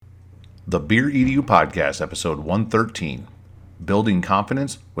The Beer EDU Podcast, episode 113, Building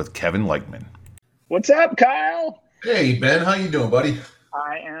Confidence with Kevin Leichtman. What's up, Kyle? Hey, Ben. How you doing, buddy?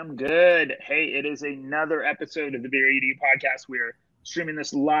 I am good. Hey, it is another episode of the Beer EDU Podcast. We're streaming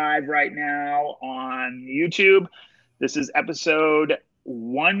this live right now on YouTube. This is episode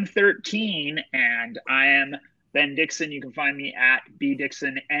 113, and I am Ben Dixon. You can find me at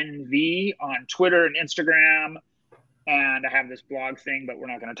bdixonnv on Twitter and Instagram. And I have this blog thing, but we're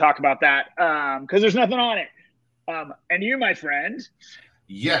not going to talk about that because there's nothing on it. And you, my friend.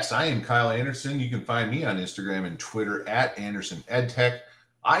 Yes, I am Kyle Anderson. You can find me on Instagram and Twitter at AndersonEdTech.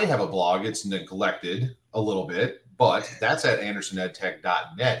 I have a blog. It's neglected a little bit, but that's at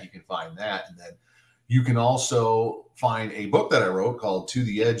AndersonEdTech.net. You can find that. And then you can also find a book that I wrote called To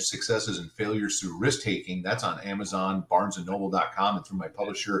the Edge, Successes and Failures Through Risk-Taking. That's on Amazon, BarnesandNoble.com, and through my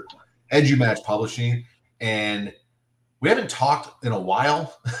publisher, EduMatch Publishing. And we haven't talked in a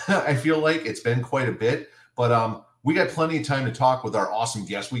while. I feel like it's been quite a bit, but we got plenty of time to talk with our awesome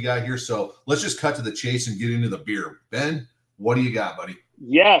guest we got here. So let's just cut to the chase and get into the beer. Ben, what do you got, buddy?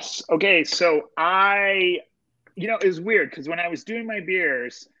 Yes. Okay. So it was weird because when I was doing my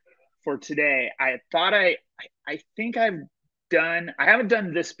beers for today, I thought I haven't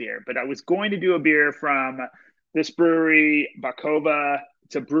done this beer, but I was going to do a beer from this brewery, Bakova.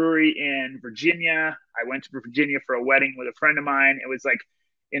 It's a brewery in Virginia. I went to Virginia for a wedding with a friend of mine. It was like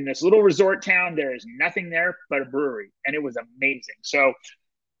in this little resort town. There is nothing there but a brewery, and it was amazing. So,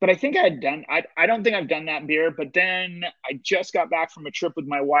 but I think I don't think I've done that beer. But then I just got back from a trip with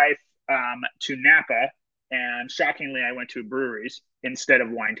my wife to Napa, and shockingly, I went to breweries instead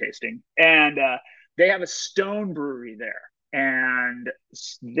of wine tasting. And they have a Stone brewery there, and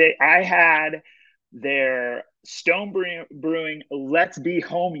I had their Stone Brewing Let's Be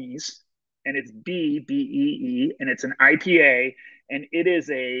Homies, and it's BEE, and it's an IPA, and it is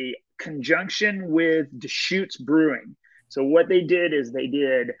a conjunction with Deschutes Brewing. So what they did is they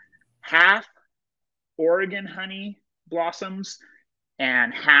did half Oregon honey blossoms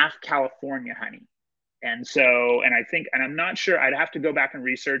and half California honey. And I'm not sure, I'd have to go back and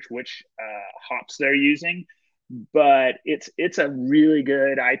research which hops they're using, but it's a really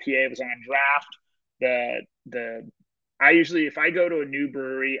good IPA. It was on draft. If I go to a new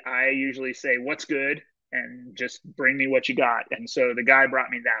brewery, I usually say, what's good? And just bring me what you got. And so the guy brought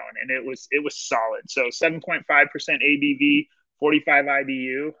me that one, and it was solid. So 7.5% ABV, 45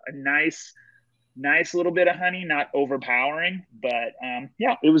 IBU, a nice little bit of honey, not overpowering, but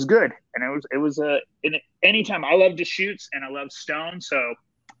it was good. And anytime. I love Deschutes and I love Stone, so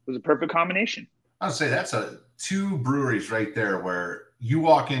it was a perfect combination. I would say that's two breweries right there where you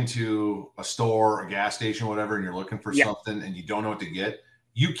walk into a store, a gas station, whatever, and you're looking for something and you don't know what to get.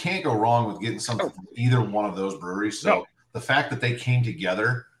 You can't go wrong with getting something from either one of those breweries. So the fact that they came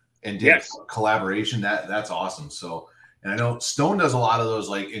together and did a collaboration, that's awesome. So, and I know Stone does a lot of those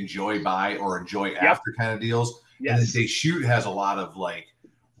like enjoy buy or enjoy after kind of deals. Yes. And then Deschutes has a lot of like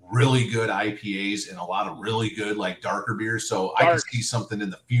really good IPAs and a lot of really good like darker beers. So I can see something in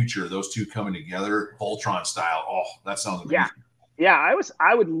the future, those two coming together, Voltron style. Oh, that sounds amazing. Yeah,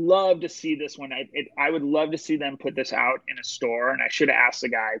 I would love to see this one. I would love to see them put this out in a store, and I should have asked the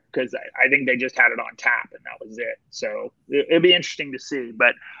guy because I think they just had it on tap and that was it. So it'd be interesting to see.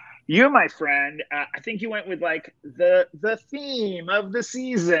 But you, my friend, I think you went with like the theme of the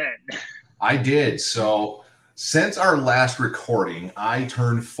season. I did. So since our last recording, I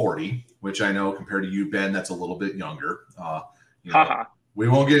turned 40, which I know compared to you, Ben, that's a little bit younger. We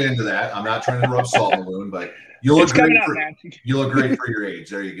won't get into that. I'm not trying to rub salt in the wound, but you look great for your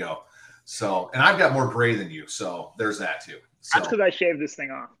age. There you go. So, and I've got more gray than you, so there's that too. So, that's because I shaved this thing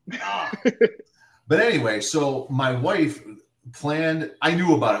off. But anyway, so my wife planned, I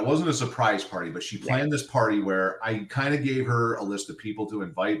knew about it. It wasn't a surprise party, but she planned this party where I kind of gave her a list of people to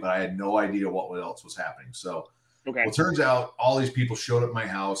invite, but I had no idea what else was happening. So it turns out all these people showed up at my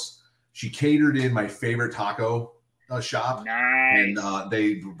house. She catered in my favorite taco shop. Nice. And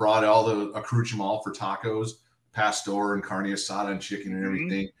they brought all the accoutrement for tacos, pastor and carne asada and chicken and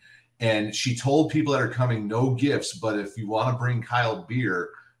everything. And she told people that are coming, no gifts, but if you want to bring Kyle beer,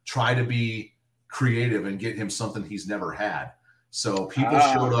 try to be creative and get him something he's never had. So people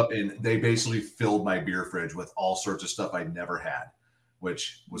showed up and they basically filled my beer fridge with all sorts of stuff I'd never had,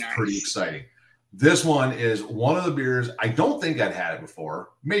 which was pretty exciting. This one is one of the beers. I don't think I'd had it before.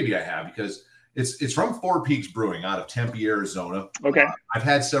 Maybe I have because it's from Four Peaks Brewing out of Tempe, Arizona. Okay. I've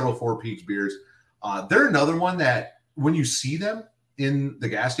had several Four Peaks beers. They're another one that when you see them in the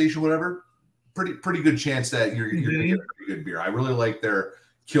gas station, whatever, pretty good chance that you're going to get a pretty good beer. I really like their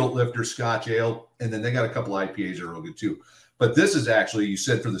Kilt Lifter Scotch Ale, and then they got a couple IPAs that are real good too. But this is actually, you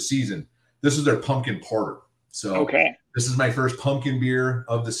said for the season, This is their pumpkin porter. So Okay. this is my first pumpkin beer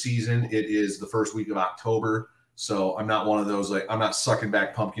of the season. It is the first week of October. So I'm not one of those, like, I'm not sucking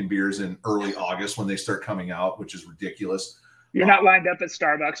back pumpkin beers in early August when they start coming out, which is ridiculous. You're not lined up at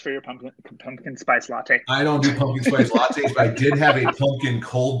Starbucks for your pumpkin spice latte. I don't do pumpkin spice lattes, but I did have a pumpkin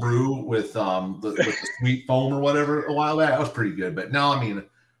cold brew with the sweet foam or whatever a while back. That was pretty good. But no, I mean,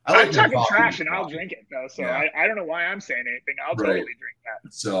 I'm talking trash and I'll drink it though. So yeah. I don't know why I'm saying anything. I'll totally drink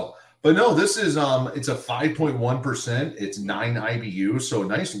that. So, but no, this is it's a 5.1%. It's 9 IBU, so a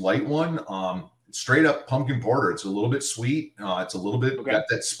nice light one. Straight up pumpkin porter. It's a little bit sweet. It's a little bit got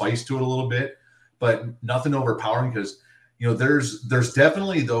that spice to it a little bit, but nothing overpowering because there's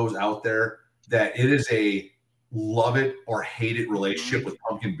definitely those out there that it is a love it or hate it relationship with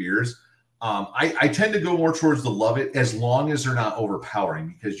pumpkin beers. I tend to go more towards the love it as long as they're not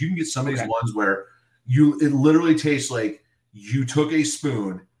overpowering, because you can get some of these ones where it literally tastes like you took a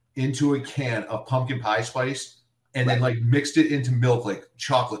spoon into a can of pumpkin pie spice and then like mixed it into milk, like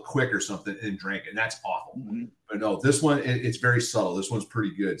chocolate quick or something, and drank it. And that's awful. Mm-hmm. But no, this one, it's very subtle. This one's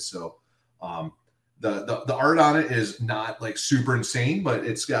pretty good. So the art on it is not like super insane, but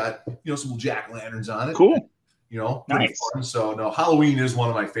it's got, some jack-o'-lanterns on it. Cool. Pretty fun. So no, Halloween is one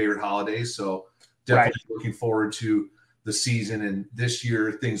of my favorite holidays. So definitely looking forward to the season. And this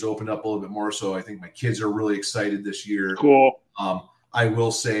year things opened up a little bit more. So I think my kids are really excited this year. Cool. I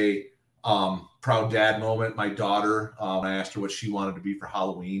will say, proud dad moment. My daughter, I asked her what she wanted to be for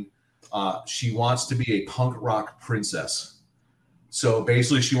Halloween. She wants to be a punk rock princess. So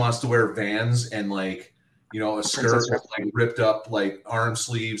basically she wants to wear Vans and like, a skirt with like ripped up like arm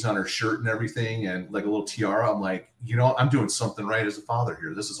sleeves on her shirt and everything, and like a little tiara. I'm like, I'm doing something right as a father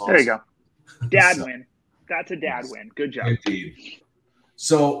here. This is awesome. There you go. Dad win. That's a dad win. Good job. Indeed.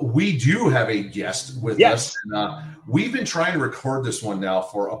 So we do have a guest with us. And, we've been trying to record this one now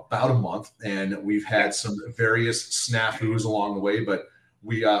for about a month, and we've had some various snafus along the way, but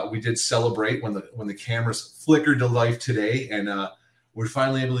we did celebrate when the cameras flickered to life today, and we're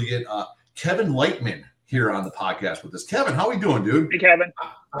finally able to get Kevin Leichtman here on the podcast with us. Kevin, how are we doing, dude? Hey, Kevin.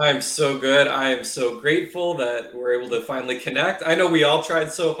 I'm so good. I am so grateful that we're able to finally connect. I know we all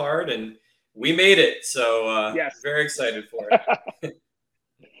tried so hard, and we made it. So very excited for it.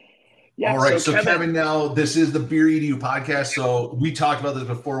 All right. So Kevin, now this is the Beer EDU podcast. So we talked about this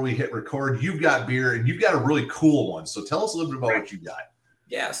before we hit record. You've got beer, and you've got a really cool one. So tell us a little bit about what you got.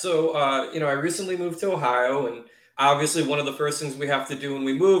 Yeah. So, I recently moved to Ohio, and obviously one of the first things we have to do when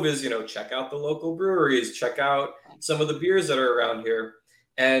we move is, check out the local breweries, check out some of the beers that are around here.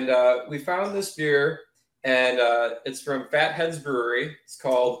 And we found this beer, and it's from Fatheads Brewery. It's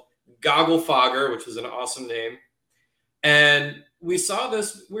called Goggle Fogger, which is an awesome name. And we saw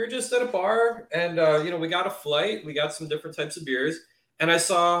this, we were just at a bar, and, we got a flight, we got some different types of beers, and I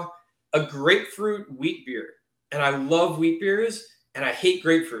saw a grapefruit wheat beer. And I love wheat beers, and I hate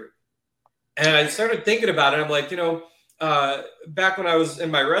grapefruit. And I started thinking about it. I'm like, back when I was in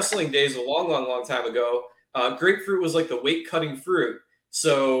my wrestling days a long, long, long time ago, grapefruit was like the weight cutting fruit.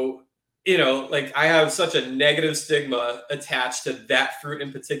 So, I have such a negative stigma attached to that fruit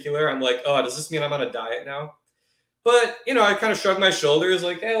in particular. I'm like, oh, does this mean I'm on a diet now? But, I kind of shrugged my shoulders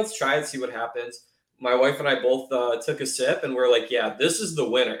like, hey, let's try it, see what happens. My wife and I both took a sip, and we're like, yeah, this is the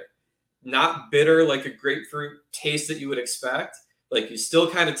winner. Not bitter like a grapefruit taste that you would expect. Like, you still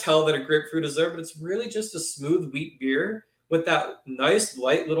kind of tell that a grapefruit is there, but it's really just a smooth wheat beer with that nice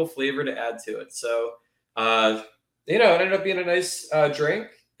light little flavor to add to it. So, it ended up being a nice drink.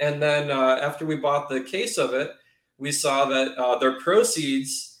 And then after we bought the case of it, we saw that their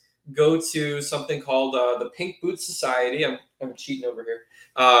proceeds go to something called the Pink Boots Society. I'm cheating over here.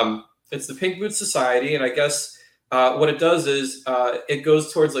 It's the Pink Boots Society. And I guess what it does is it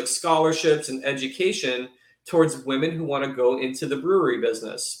goes towards like scholarships and education towards women who want to go into the brewery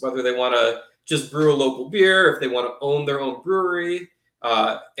business, whether they want to just brew a local beer, if they want to own their own brewery.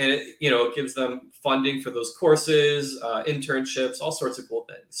 And it gives them funding for those courses, internships, all sorts of cool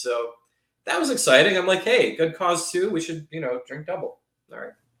things. So that was exciting. I'm like, hey, good cause too. We should, drink double. All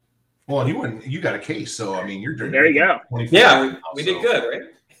right. Well, you got a case. So, I mean, you're drinking. There you go. Yeah, we did good,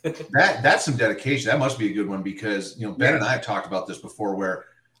 right? That's some dedication. That must be a good one because, Ben and I have talked about this before where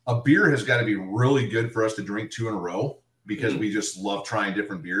a beer has got to be really good for us to drink 2 in a row because we just love trying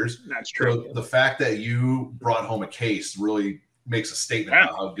different beers. That's true. So the fact that you brought home a case really makes a statement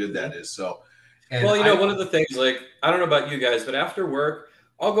about how good that is. So, one of the things, like, I don't know about you guys, but after work,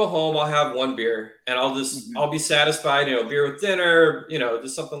 I'll go home, I'll have one beer, and I'll be satisfied, beer with dinner,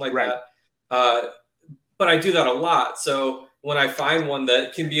 just something like that. But I do that a lot. So when I find one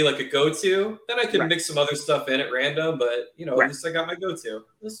that can be like a go-to, then I can Right. mix some other stuff in at random. But at Right. least I got my go-to.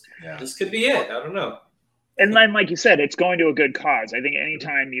 Yeah. This could be it. I don't know. And then, like you said, it's going to a good cause. I think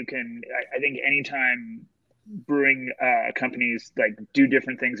anytime you can, I think anytime brewing companies like do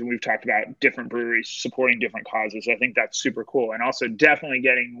different things, and we've talked about different breweries supporting different causes, I think that's super cool. And also definitely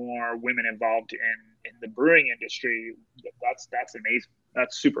getting more women involved in the brewing industry. That's amazing.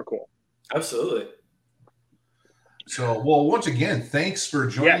 That's super cool. Absolutely. So, well, once again, thanks for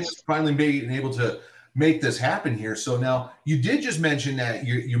joining us. Finally being able to make this happen here. So now you did just mention that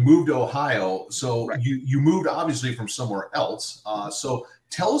you moved to Ohio. So Right. you moved obviously from somewhere else. So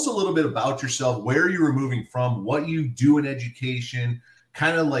tell us a little bit about yourself, where you were moving from, what you do in education,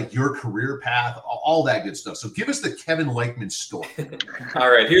 kind of like your career path, all that good stuff. So give us the Kevin Leichtman story.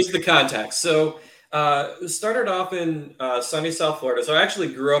 All right, here's the context. So started off in sunny South Florida. So I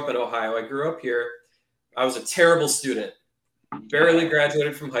actually grew up in Ohio. I grew up here. I was a terrible student, barely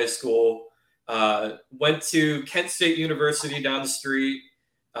graduated from high school, went to Kent State University down the street,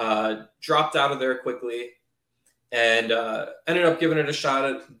 dropped out of there quickly, and ended up giving it a shot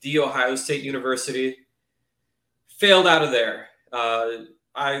at The Ohio State University. Failed out of there.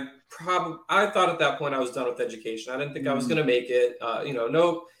 I thought at that point I was done with education. I didn't think I was going to make it.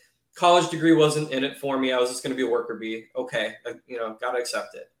 No college degree wasn't in it for me. I was just going to be a worker bee. Okay, got to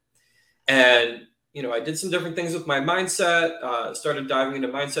accept it. And I did some different things with my mindset, started diving into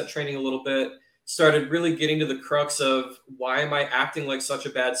mindset training a little bit, started really getting to the crux of why am I acting like such a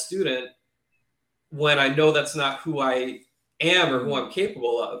bad student when I know that's not who I am or who I'm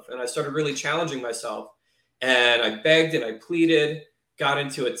capable of. And I started really challenging myself. And I begged and I pleaded, got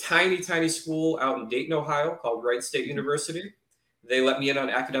into a tiny, tiny school out in Dayton, Ohio called Wright State University. They let me in on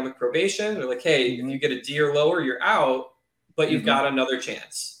academic probation. They're like, hey, if you get a D or lower, you're out, but you've got another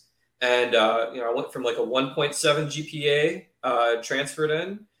chance. And, I went from like a 1.7 GPA, transferred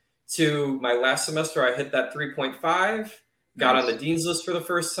in to my last semester. I hit that 3.5, got on the dean's list for the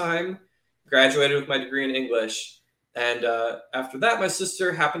first time, graduated with my degree in English. And after that, my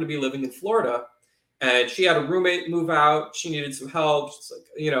sister happened to be living in Florida and she had a roommate move out. She needed some help. She's like,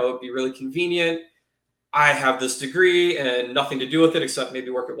 it'd be really convenient. I have this degree and nothing to do with it except maybe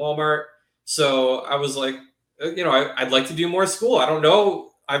work at Walmart. So I was like, I'd like to do more school. I don't know.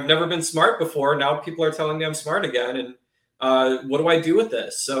 I've never been smart before. Now people are telling me I'm smart again. And what do I do with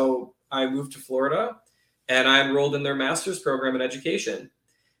this? So I moved to Florida and I enrolled in their master's program in education.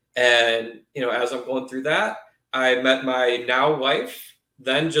 And, as I'm going through that, I met my now wife,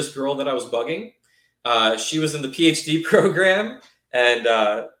 then just girl that I was bugging. She was in the PhD program and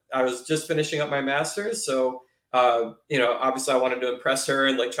I was just finishing up my master's. So, obviously I wanted to impress her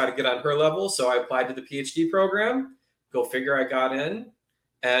and like try to get on her level. So I applied to the PhD program. Go figure, I got in.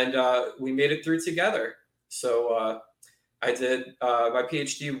 And we made it through together. So I did my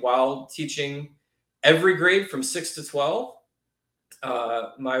PhD while teaching every grade from 6 to 12.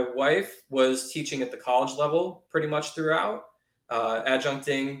 My wife was teaching at the college level pretty much throughout,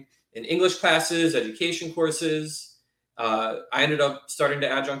 adjuncting in English classes, education courses. I ended up starting to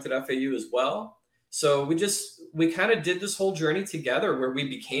adjunct at FAU as well. So we kind of did this whole journey together where we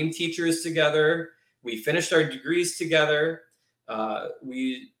became teachers together. We finished our degrees together.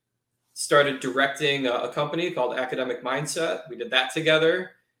 We started directing a company called Academic Mindset. We did that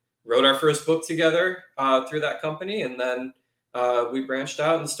together, wrote our first book together through that company, and then we branched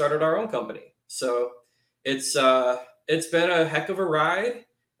out and started our own company. So it's been a heck of a ride.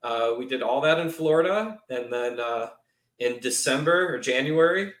 We did all that in Florida, and then in December or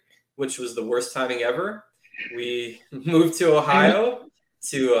January, which was the worst timing ever, we moved to Ohio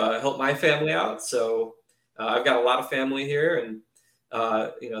to help my family out. So I've got a lot of family here, and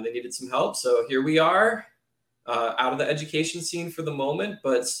they needed some help. So here we are, out of the education scene for the moment,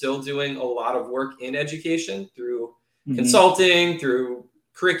 but still doing a lot of work in education through consulting, through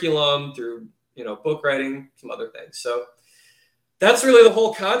curriculum, through book writing, some other things. So that's really the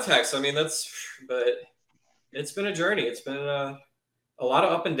whole context. I mean, but it's been a journey. It's been a lot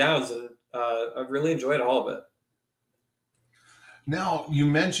of up and downs, and I've really enjoyed all of it. Now, you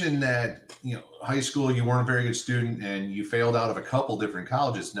mentioned that, high school, you weren't a very good student and you failed out of a couple different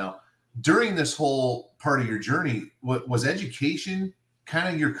colleges. Now, during this whole part of your journey, was education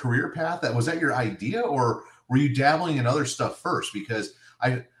kind of your career path? Was that your idea, or were you dabbling in other stuff first? Because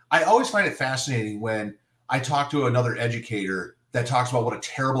I always find it fascinating when I talk to another educator that talks about what a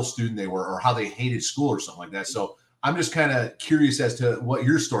terrible student they were or how they hated school or something like that. So I'm just kind of curious as to what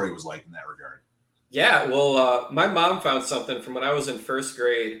your story was like in that regard. Yeah, well, my mom found something from when I was in first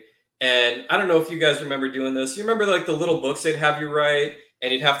grade. And I don't know if you guys remember doing this. You remember like the little books they'd have you write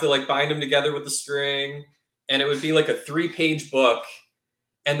and you'd have to like bind them together with a string. and it would be like a 3-page book.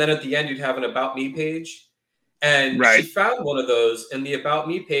 And then at the end, you'd have an About Me page. And she found one of those, and the About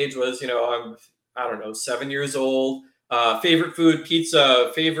Me page was, I don't know, 7 years old, favorite food,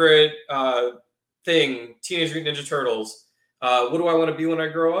 pizza, favorite thing, Teenage Mutant Ninja Turtles. What do I want to be when I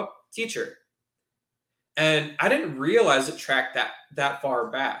grow up? Teacher. And I didn't realize it tracked that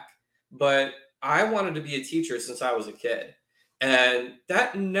far back, but I wanted to be a teacher since I was a kid. And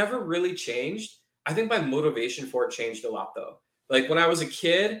that never really changed. I think my motivation for it changed a lot, though. Like when I was a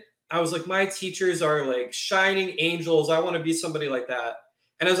kid, I was like, my teachers are like shining angels. I want to be somebody like that.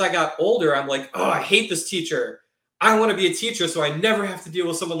 And as I got older, I'm like, oh, I hate this teacher. I want to be a teacher so I never have to deal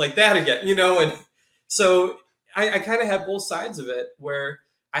with someone like that again, And so I kind of had both sides of it, where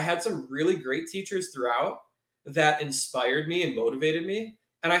I had some really great teachers throughout that inspired me and motivated me.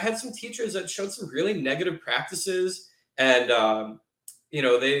 And I had some teachers that showed some really negative practices. And,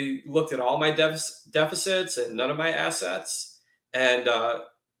 they looked at all my deficits and none of my assets. And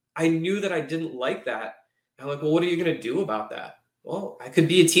I knew that I didn't like that. I'm like, well, what are you going to do about that? Well, I could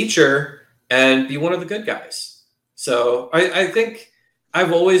be a teacher and be one of the good guys. So I think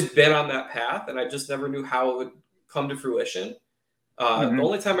I've always been on that path, and I just never knew how it would come to fruition. The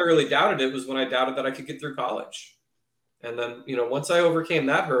only time I really doubted it was when I doubted that I could get through college. And then, once I overcame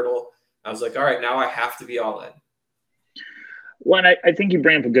that hurdle, I was like, all right, now I have to be all in. Well, and I think you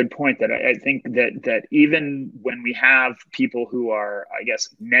bring up a good point that I think that even when we have people who are, I guess,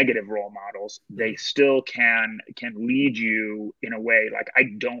 negative role models, they still can lead you in a way like,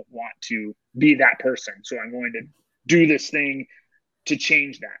 I don't want to be that person, so I'm going to do this thing to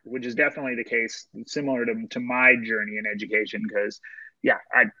change that, which is definitely the case, similar to my journey in education. Because, yeah,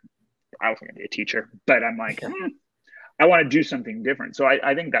 I was going to be a teacher, but I'm like, I want to do something different. So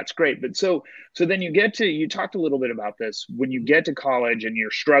I think that's great. But so then you talked a little bit about this, when you get to college and you're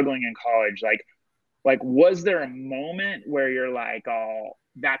struggling in college, like was there a moment where you're like, oh,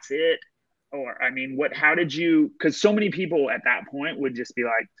 that's it? Or, how did you, because so many people at that point would just be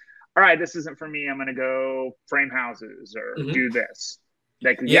like, all right, this isn't for me. I'm going to go frame houses or do this.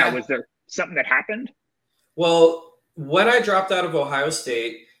 Like, was there something that happened? Well, when I dropped out of Ohio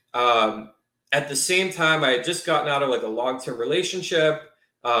State, at the same time, I had just gotten out of like a long-term relationship.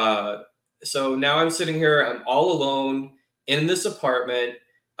 So now I'm sitting here, I'm all alone in this apartment.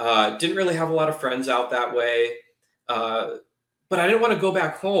 Didn't really have a lot of friends out that way. But I didn't want to go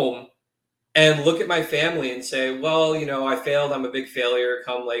back home and look at my family and say, well, I failed. I'm a big failure.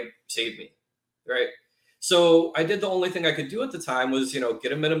 Come save me. Right. So I did the only thing I could do at the time was,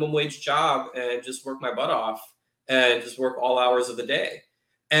 get a minimum wage job and just work my butt off and just work all hours of the day.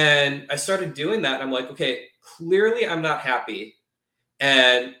 And I started doing that. And I'm like, okay, clearly I'm not happy.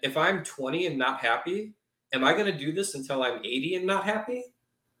 And if I'm 20 and not happy, am I going to do this until I'm 80 and not happy?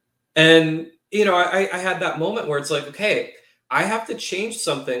 And, I had that moment where it's like, okay, I have to change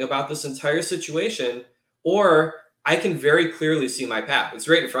something about this entire situation, or I can very clearly see my path. It's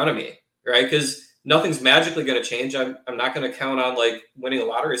right in front of me, right? Because nothing's magically going to change. I'm not going to count on winning a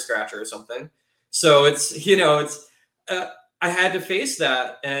lottery scratcher or something. So it's, I had to face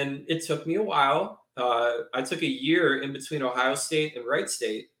that, and it took me a while. I took a year in between Ohio State and Wright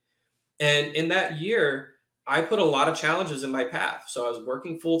State. And in that year, I put a lot of challenges in my path. So I was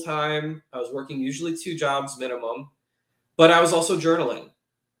working full time. I was working usually 2 jobs minimum, but I was also journaling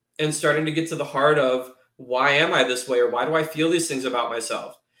and starting to get to the heart of, why am I this way? Or why do I feel these things about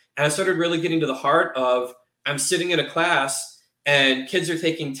myself? And I started really getting to the heart of, I'm sitting in a class and kids are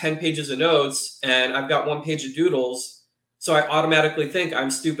taking 10 pages of notes and I've got 1 page of doodles. So I automatically think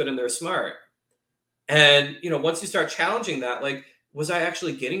I'm stupid and they're smart. And, once you start challenging that, was I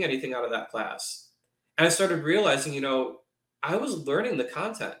actually getting anything out of that class? And I started realizing, I was learning the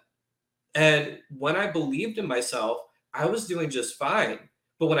content. And when I believed in myself, I was doing just fine.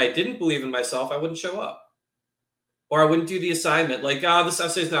 But when I didn't believe in myself, I wouldn't show up. Or I wouldn't do the assignment. This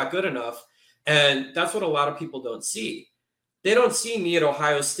essay is not good enough. And that's what a lot of people don't see. They don't see me at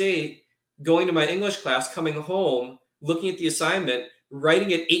Ohio State going to my English class, coming home, looking at the assignment,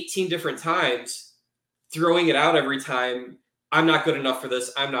 writing it 18 different times, throwing it out every time. I'm not good enough for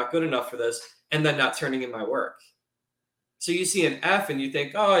this. I'm not good enough for this. And then not turning in my work. So you see an F and you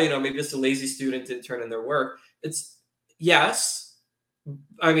think, oh, maybe just a lazy student didn't turn in their work. It's yes.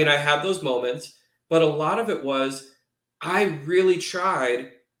 I had those moments, but a lot of it was, I really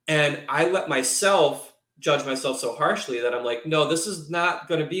tried and I let myself judge myself so harshly that I'm like, no, this is not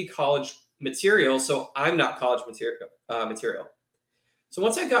going to be college material. So I'm not college material. So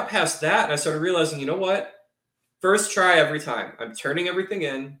once I got past that, and I started realizing, you know what? First try every time. I'm turning everything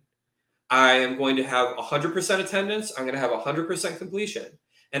in. I am going to have 100% attendance. I'm going to have 100% completion.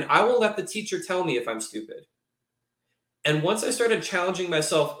 And I will let the teacher tell me if I'm stupid. And once I started challenging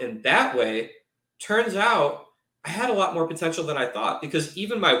myself in that way, turns out I had a lot more potential than I thought, because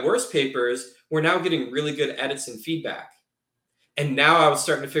even my worst papers were now getting really good edits and feedback. And now I was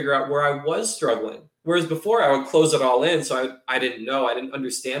starting to figure out where I was struggling. Whereas before I would close it all in. So I didn't know, I didn't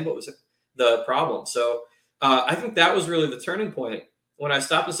understand what was the problem. So I think that was really the turning point when I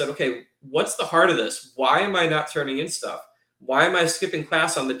stopped and said, okay, what's the heart of this? Why am I not turning in stuff? Why am I skipping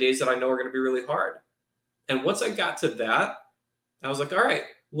class on the days that I know are going to be really hard? And once I got to that, I was like, all right,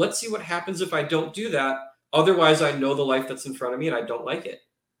 let's see what happens if I don't do that. Otherwise, I know the life that's in front of me and I don't like it.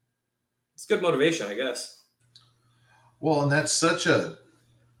 It's good motivation, I guess. Well, and that's such a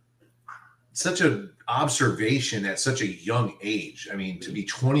observation at such a young age. I mean, to be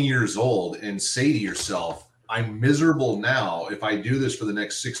 20 years old and say to yourself, I'm miserable now. If I do this for the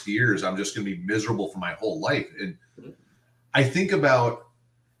next 60 years, I'm just going to be miserable for my whole life. And I think about,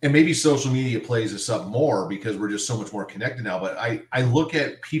 and maybe social media plays this up more because we're just so much more connected now. But I look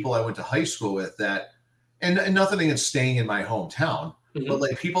at people I went to high school with that, and nothing against staying in my hometown, but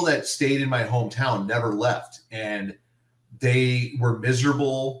like people that stayed in my hometown never left, and they were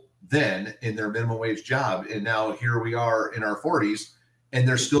miserable then in their minimum wage job. And now here we are in our 40s and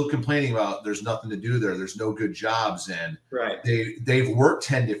they're still complaining about there's nothing to do there. There's no good jobs. And they've worked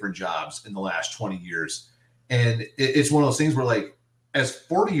 10 different jobs in the last 20 years. And it's one of those things where, like, as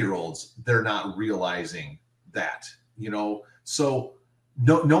 40-year-olds, they're not realizing that, so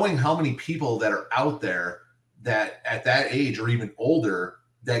knowing how many people that are out there that at that age or even older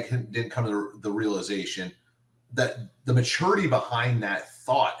that didn't come to the realization that the maturity behind that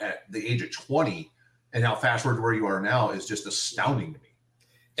thought at the age of 20 and now fast forward to where you are now is just astounding to me.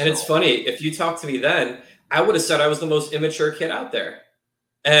 And it's funny, if you talked to me then, I would have said I was the most immature kid out there.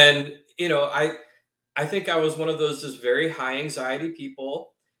 And, I think I was one of those just very high anxiety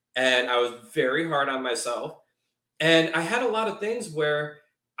people, and I was very hard on myself. And I had a lot of things where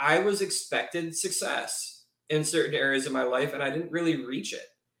I was expected success in certain areas of my life, and I didn't really reach it.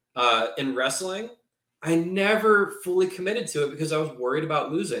 In wrestling, I never fully committed to it because I was worried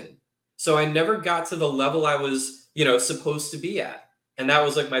about losing. So I never got to the level I was, supposed to be at. And that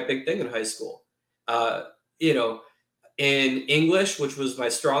was like my big thing in high school. In English, which was my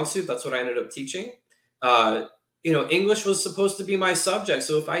strong suit, that's what I ended up teaching. English was supposed to be my subject.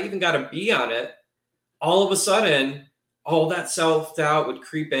 So if I even got a B on it, all of a sudden, all that self-doubt would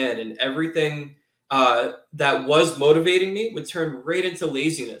creep in, and everything that was motivating me would turn right into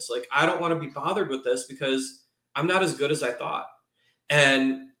laziness. Like, I don't want to be bothered with this because I'm not as good as I thought.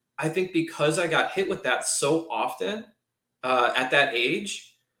 And I think because I got hit with that so often at that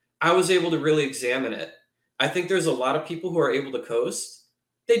age, I was able to really examine it. I think there's a lot of people who are able to coast.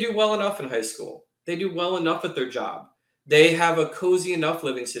 They do well enough in high school. They do well enough at their job. They have a cozy enough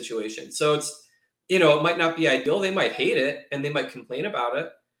living situation. So it's, it might not be ideal. They might hate it and they might complain about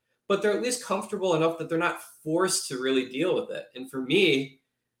it, but they're at least comfortable enough that they're not forced to really deal with it. And for me,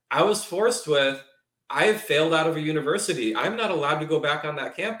 I was forced with, I have failed out of a university. I'm not allowed to go back on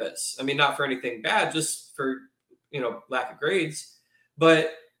that campus. I mean, not for anything bad, just for, lack of grades.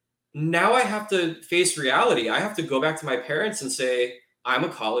 But now I have to face reality. I have to go back to my parents and say, I'm a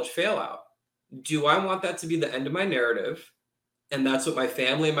college failout. Do I want that to be the end of my narrative? And that's what my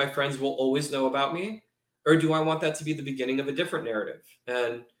family and my friends will always know about me? Or do I want that to be the beginning of a different narrative?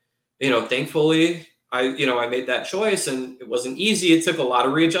 And, thankfully, I made that choice, and it wasn't easy. It took a lot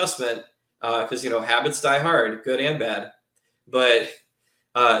of readjustment because, habits die hard, good and bad. But,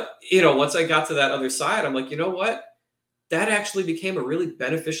 once I got to that other side, I'm like, you know what? That actually became a really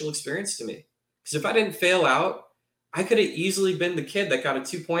beneficial experience to me. Because if I didn't fail out, I could have easily been the kid that got a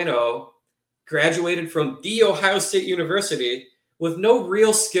 2.0, graduated from the Ohio State University with no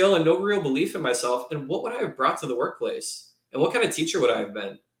real skill and no real belief in myself. And what would I have brought to the workplace? And what kind of teacher would I have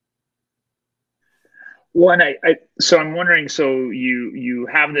been? Well, and so I'm wondering, so you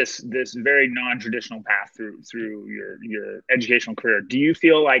have this very non-traditional path through your educational career. Do you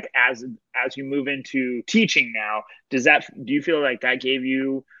feel like as you move into teaching now, do you feel like that gave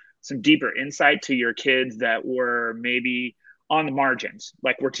you some deeper insight to your kids that were maybe on the margins,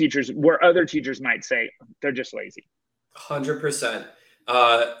 like where other teachers might say they're just lazy? 100%.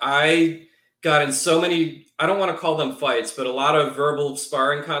 I got in so many, I don't want to call them fights, but a lot of verbal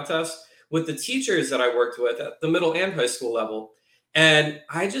sparring contests with the teachers that I worked with at the middle and high school level. And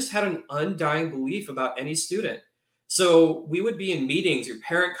I just had an undying belief about any student. So we would be in meetings or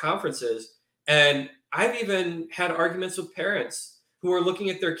parent conferences, and I've even had arguments with parents who are looking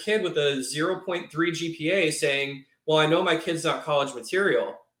at their kid with a 0.3 GPA saying, well, I know my kid's not college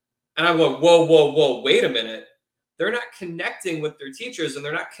material. And I'm going, whoa, wait a minute. They're not connecting with their teachers, and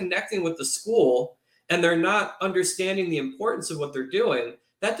they're not connecting with the school. and they're not understanding the importance of what they're doing,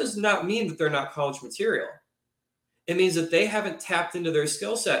 that does not mean that they're not college material. It means that they haven't tapped into their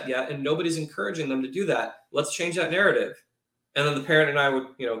skill set yet, and nobody's encouraging them to do that. Let's change that narrative. And then the parent and I would,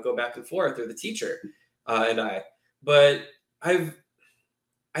 go back and forth, or the teacher and I. But I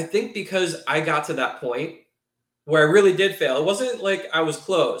think because I got to that point where I really did fail, it wasn't like I was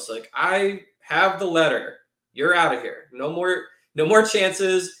close. Like, I have the letter. You're out of here. No more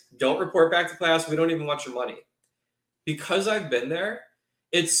chances. Don't report back to class. We don't even want your money. Because I've been there,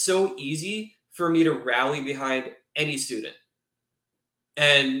 it's so easy for me to rally behind any student.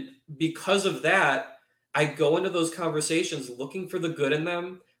 And because of that, I go into those conversations looking for the good in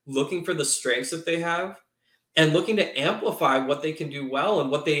them, looking for the strengths that they have, and looking to amplify what they can do well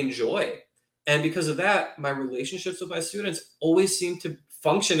and what they enjoy. And because of that, my relationships with my students always seem to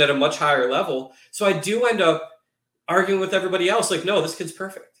function at a much higher level. So I do end up arguing with everybody else, like, no, this kid's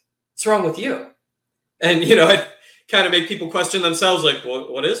perfect. What's wrong with you? And, I kind of make people question themselves, like,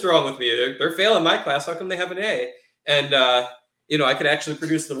 well, what is wrong with me? They're failing my class. How come they have an A? And, I could actually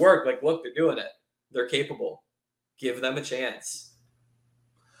produce the work. Like, look, they're doing it. They're capable. Give them a chance.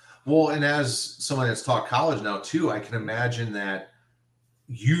 Well, and as someone that's taught college now too, I can imagine that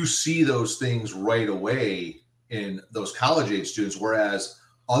you see those things right away in those college age students, whereas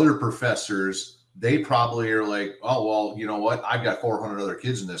other professors, they probably are like, oh, well, you know what? I've got 400 other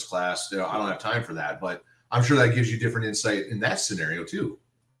kids in this class. I don't have time for that. But I'm sure that gives you different insight in that scenario too.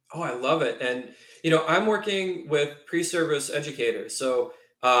 Oh, I love it. And, I'm working with pre-service educators. So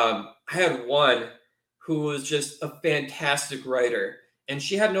I had one who was just a fantastic writer, and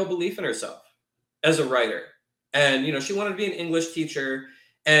she had no belief in herself as a writer. And, she wanted to be an English teacher,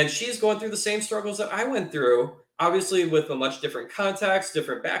 and she's going through the same struggles that I went through, obviously with a much different context,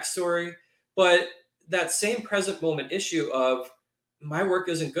 different backstory, but that same present moment issue of my work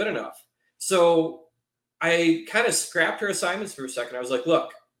isn't good enough. So I kind of scrapped her assignments for a second. I was like,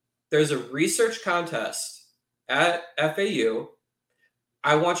 look, there's a research contest at FAU.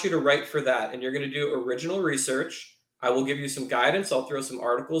 I want you to write for that, and you're going to do original research. I will give you some guidance. I'll throw some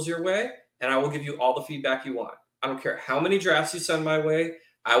articles your way, and I will give you all the feedback you want. I don't care how many drafts you send my way.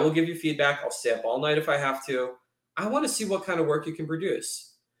 I will give you feedback. I'll stay up all night if I have to. I want to see what kind of work you can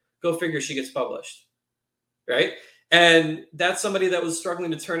produce. Go figure, she gets published, right? And that's somebody that was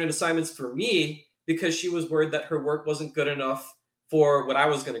struggling to turn in assignments for me because she was worried that her work wasn't good enough for what I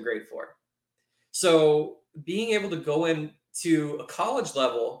was going to grade for. So being able to go into a college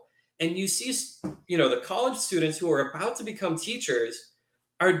level, and you see, the college students who are about to become teachers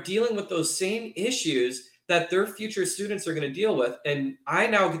are dealing with those same issues that their future students are going to deal with. And I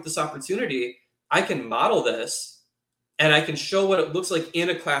now get this opportunity. I can model this, and I can show what it looks like in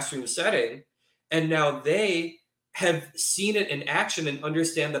a classroom setting. And now they have seen it in action and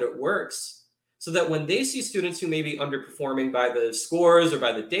understand that it works. So that when they see students who may be underperforming by the scores or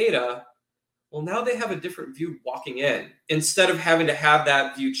by the data, well, now they have a different view walking in, instead of having to have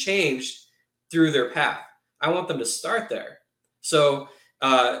that view changed through their path. I want them to start there. So,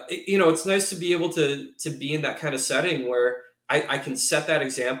 it's nice to be able to be in that kind of setting where I can set that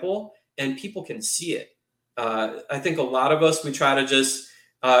example and people can see it. I think a lot of us, we try to just,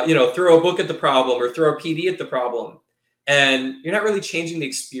 throw a book at the problem or throw a PD at the problem, and you're not really changing the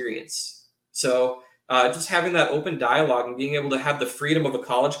experience. So just having that open dialogue and being able to have the freedom of a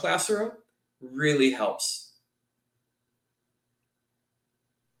college classroom really helps.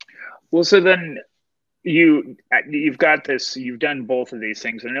 Well, so then you've got this, you've done both of these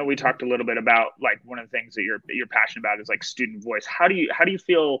things. I know we talked a little bit about, like, one of the things that you're passionate about is like student voice. How do you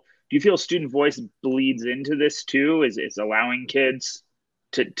feel? Do you feel student voice bleeds into this too? Is allowing kids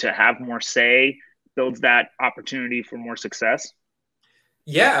to have more say, builds that opportunity for more success?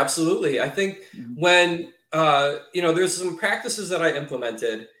 Yeah, absolutely. I think when, there's some practices that I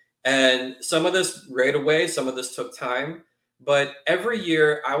implemented, and some of this right away, some of this took time, but every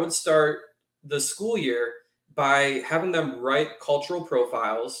year I would start the school year by having them write cultural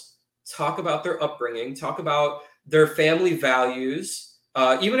profiles, talk about their upbringing, talk about their family values,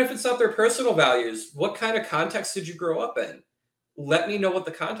 even if it's not their personal values. What kind of context did you grow up in? Let me know what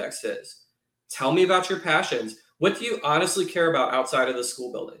the context is. Tell me about your passions. What do you honestly care about outside of the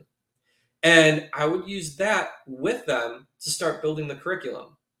school building? And I would use that with them to start building the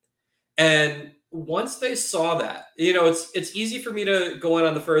curriculum. And once they saw that, it's easy for me to go in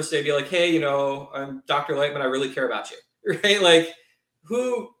on the first day and be like, hey, I'm Dr. Leichtman. I really care about you, right? Like,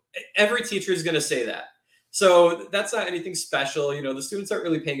 every teacher is going to say that. So that's not anything special. The students aren't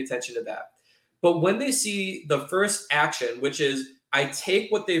really paying attention to that. But when they see the first action, which is I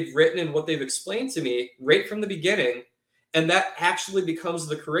take what they've written and what they've explained to me right from the beginning, and that actually becomes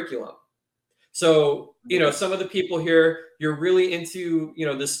the curriculum. So, some of the people here, you're really into,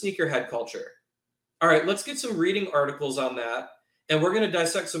 the sneakerhead culture. All right, let's get some reading articles on that. And we're going to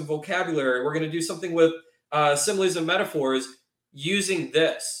dissect some vocabulary. We're going to do something with similes and metaphors using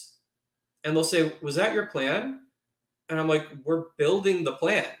this. And they'll say, was that your plan? And I'm like, we're building the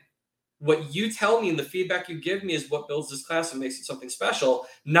plan. What you tell me and the feedback you give me is what builds this class and makes it something special,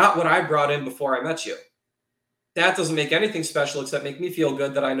 not what I brought in before I met you. That doesn't make anything special except make me feel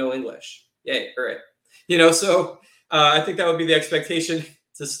good that I know English. Yay, all right. So I think that would be the expectation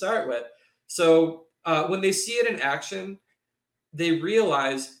to start with. So when they see it in action, they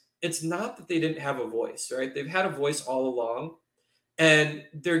realize it's not that they didn't have a voice, right? They've had a voice all along, and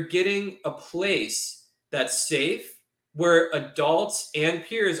they're getting a place that's safe where adults and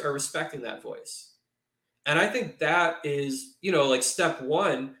peers are respecting that voice. And I think that is, like step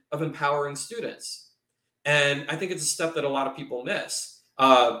one of empowering students. And I think it's a step that a lot of people miss.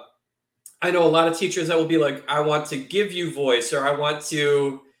 I know a lot of teachers that will be like, I want to give you voice, or I want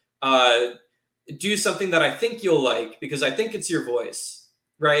to do something that I think you'll like because I think it's your voice,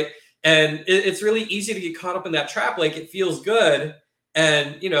 right? And it's really easy to get caught up in that trap. Like, it feels good.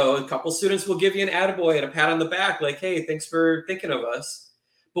 And, a couple students will give you an attaboy and a pat on the back, like, hey, thanks for thinking of us.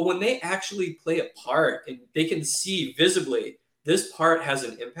 But when they actually play a part and they can see visibly this part has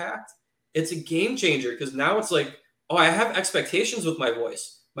an impact, it's a game changer, because now it's like, oh, I have expectations with my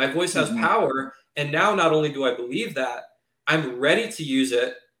voice. My voice has power. And now not only do I believe that, I'm ready to use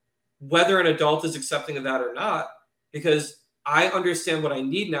it, whether an adult is accepting of that or not, because I understand what I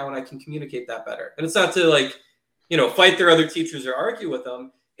need now and I can communicate that better. And it's not to fight their other teachers or argue with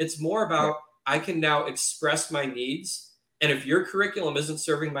them. It's more about, I can now express my needs. And if your curriculum isn't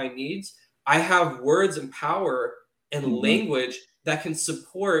serving my needs, I have words and power and language that can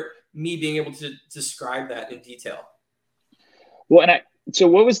support me being able to describe that in detail. Well, so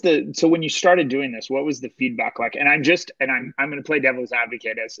when you started doing this, what was the feedback like? And I'm going to play devil's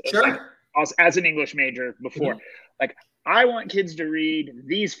advocate as an English major before. Like, I want kids to read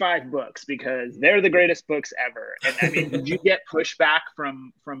these 5 books because they're the greatest books ever. And I mean, did you get pushback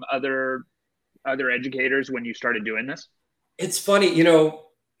from other educators when you started doing this? It's funny,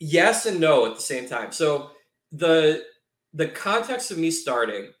 yes and no at the same time. So the context of me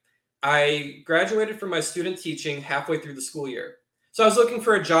starting, I graduated from my student teaching halfway through the school year. So I was looking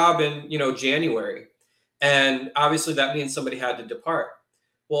for a job in, January. And obviously that means somebody had to depart.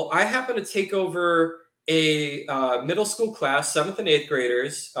 Well, I happened to take over a middle school class, 7th and 8th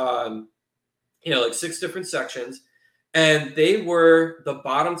graders, like 6 different sections. And they were the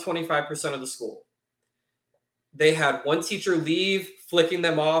bottom 25% of the school. They had one teacher leave, flicking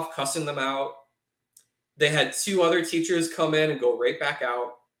them off, cussing them out. They had 2 other teachers come in and go right back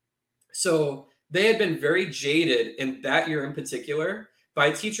out. So they had been very jaded in that year in particular by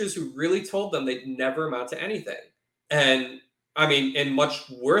teachers who really told them they'd never amount to anything. And I mean, in much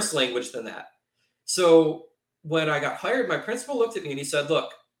worse language than that. So when I got hired, my principal looked at me and he said,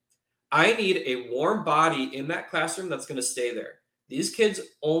 look, I need a warm body in that classroom that's going to stay there. These kids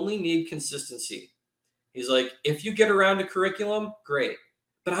only need consistency. He's like, if you get around to curriculum, great.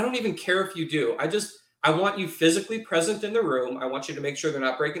 But I don't even care if you do. I want you physically present in the room. I want you to make sure they're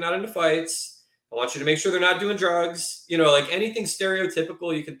not breaking out into fights. I want you to make sure they're not doing drugs, like anything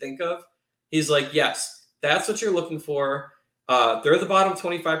stereotypical you can think of. He's like, yes, that's what you're looking for. They're the bottom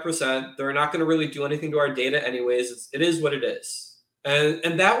 25%. They're not going to really do anything to our data anyways. It is what it is.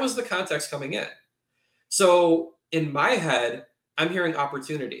 And that was the context coming in. So in my head, I'm hearing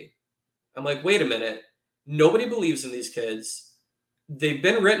opportunity. I'm like, wait a minute. Nobody believes in these kids. They've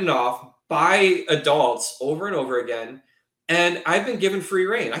been written off by adults over and over again. And I've been given free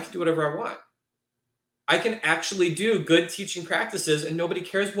reign. I can do whatever I want. I can actually do good teaching practices, and nobody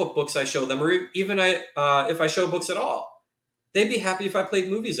cares what books I show them, or even if I show books at all. They'd be happy if I played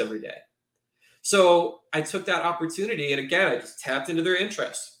movies every day. So I took that opportunity, and again, I just tapped into their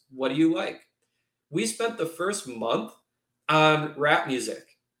interests. What do you like? We spent the first month on rap music.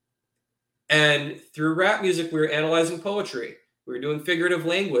 And through rap music, we were analyzing poetry. We were doing figurative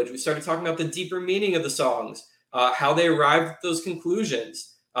language. We started talking about the deeper meaning of the songs, how they arrived at those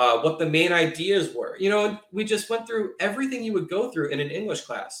conclusions, what the main ideas were. We just went through everything you would go through in an English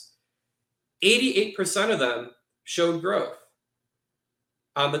class. 88% of them showed growth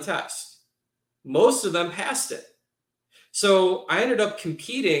on the test. Most of them passed it. So I ended up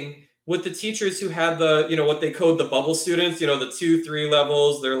competing with the teachers who had the, what they code the bubble students, the 2-3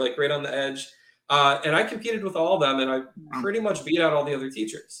 levels. They're like right on the edge. And I competed with all of them, and I pretty much beat out all the other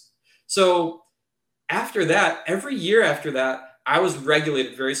teachers. So after that, every year after that, I was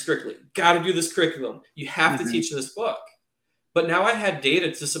regulated very strictly. Got to do this curriculum. You have to teach this book. But now I had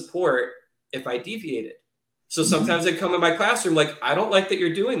data to support if I deviated. So sometimes they come in my classroom like, I don't like that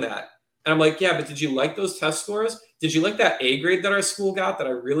you're doing that. And I'm like, yeah, but did you like those test scores? Did you like that A grade that our school got that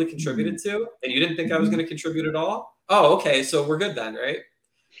I really contributed to? And you didn't think I was going to contribute at all? Oh, okay. So we're good then, right?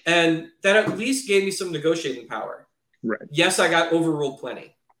 And that at least gave me some negotiating power. Right. Yes, I got overruled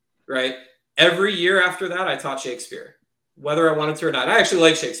plenty, right? Every year after that, I taught Shakespeare, whether I wanted to or not. I actually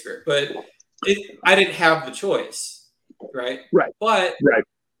like Shakespeare, but I didn't have the choice, right? Right. But right.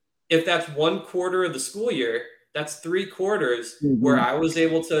 if that's 1/4 of the school year, that's 3/4 where I was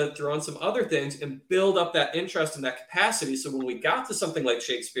able to throw in some other things and build up that interest and that capacity. So when we got to something like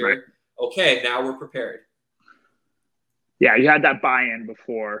Shakespeare, okay, now we're prepared. Yeah, you had that buy-in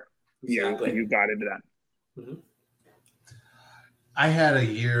before Exactly. you got into that. Mm-hmm. I had a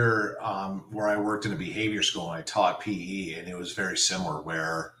year where I worked in a behavior school and I taught PE, and it was very similar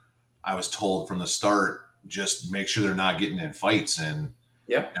where I was told from the start, just make sure they're not getting in fights and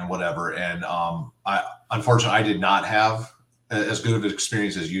whatever. And unfortunately, I did not have as good of an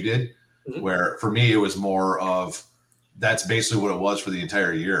experience as you did, where for me, it was more of that's basically what it was for the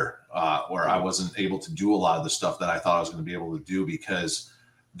entire year, where I wasn't able to do a lot of the stuff that I thought I was going to be able to do because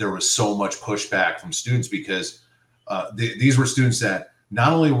there was so much pushback from students because these were students that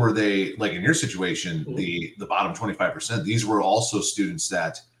not only were they like in your situation, the bottom 25%, these were also students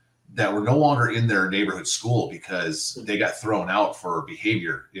that were no longer in their neighborhood school because they got thrown out for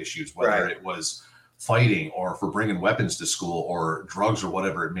behavior issues, whether it was fighting or for bringing weapons to school or drugs or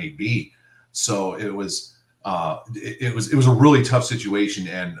whatever it may be. So it was a really tough situation.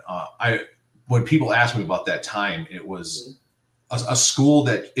 And when people ask me about that time, it was a school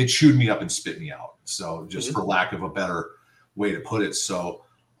that it chewed me up and spit me out. So just for lack of a better way to put it. So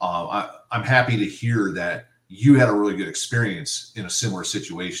I'm happy to hear that you had a really good experience in a similar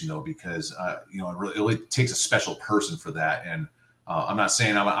situation, though, because it really takes a special person for that. And I'm not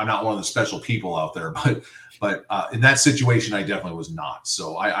saying I'm not one of the special people out there, but in that situation, I definitely was not.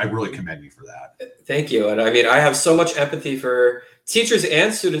 So I really commend you for that. Thank you. And I mean, I have so much empathy for teachers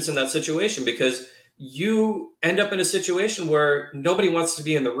and students in that situation because you end up in a situation where nobody wants to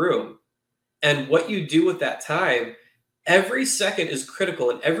be in the room. And what you do with that time, every second is critical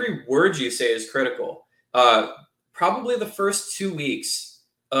and every word you say is critical. Probably the first 2 weeks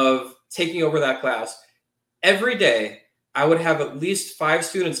of taking over that class, every day I would have at least 5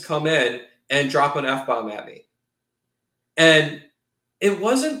 students come in and drop an F-bomb at me. And it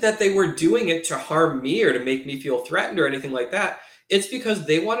wasn't that they were doing it to harm me or to make me feel threatened or anything like that. It's because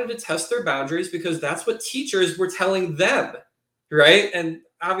they wanted to test their boundaries because that's what teachers were telling them, right? And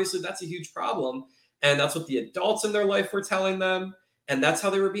obviously that's a huge problem. And that's what the adults in their life were telling them. And that's how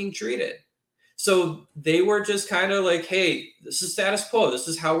they were being treated. So they were just kind of like, hey, this is status quo. This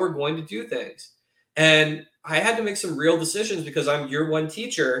is how we're going to do things. And I had to make some real decisions because I'm year one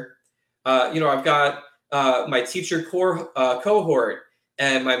teacher. I've got my teacher cohort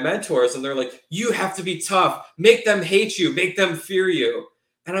and my mentors, and they're like, you have to be tough. Make them hate you. Make them fear you.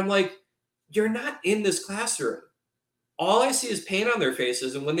 And I'm like, you're not in this classroom. All I see is pain on their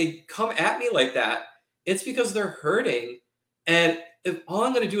faces. And when they come at me like that, it's because they're hurting. And if all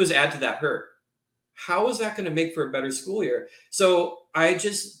I'm going to do is add to that hurt, how is that going to make for a better school year? So I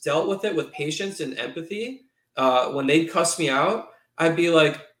just dealt with it with patience and empathy. When they'd cuss me out, I'd be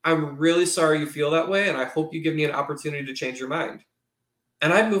like, I'm really sorry you feel that way. And I hope you give me an opportunity to change your mind.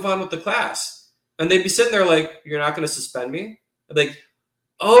 And I'd move on with the class. And they'd be sitting there like, you're not going to suspend me? I'd be like,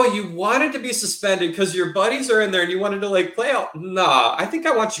 oh, you wanted to be suspended because your buddies are in there and you wanted to like play out. Nah, I think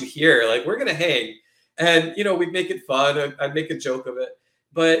I want you here. Like, we're going to hang. And, we'd make it fun. I'd make a joke of it.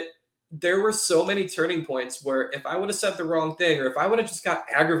 But there were so many turning points where if I would have said the wrong thing or if I would have just got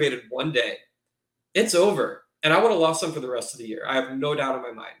aggravated one day, it's over. And I would have lost them for the rest of the year. I have no doubt in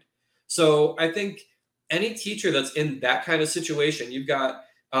my mind. So I think any teacher that's in that kind of situation, you've got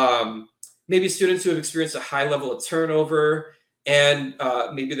maybe students who have experienced a high level of turnover, and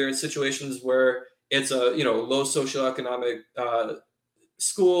maybe they're in situations where it's a low socioeconomic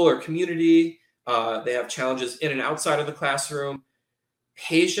school or community. They have challenges in and outside of the classroom.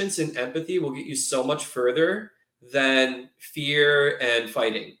 Patience and empathy will get you so much further than fear and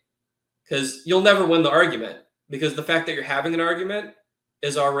fighting, because you'll never win the argument, because the fact that you're having an argument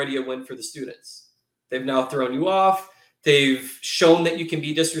is already a win for the students. They've now thrown you off. They've shown that you can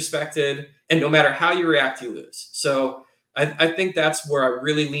be disrespected, and no matter how you react, you lose. So I think that's where I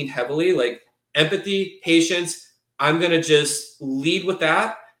really lean heavily, like empathy, patience. I'm going to just lead with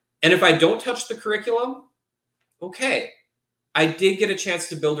that. And if I don't touch the curriculum, okay, I did get a chance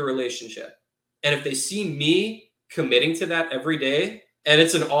to build a relationship. And if they see me committing to that every day, and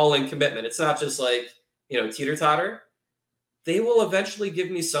it's an all-in commitment, it's not just like, teeter-totter, they will eventually give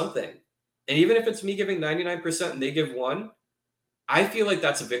me something. And even if it's me giving 99% and they give 1, I feel like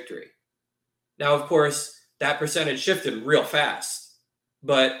that's a victory. Now, of course, that percentage shifted real fast,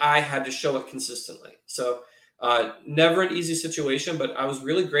 but I had to show it consistently. So never an easy situation, but I was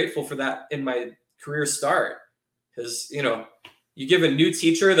really grateful for that in my career start. Because, you give a new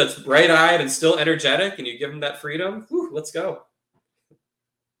teacher that's bright-eyed and still energetic, and you give them that freedom, let's go.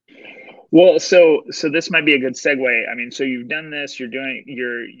 Well, so this might be a good segue. I mean, so you've done this, you're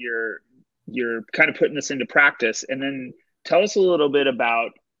kind of putting this into practice, and then tell us a little bit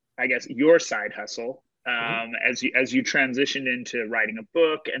about, I guess, your side hustle as you transitioned into writing a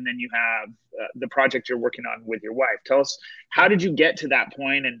book, and then you have the project you're working on with your wife. Tell us, how did you get to that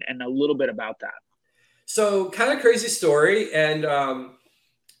point, and a little bit about that. So, kind of crazy story, and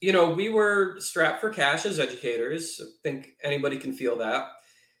we were strapped for cash as educators. I think anybody can feel that.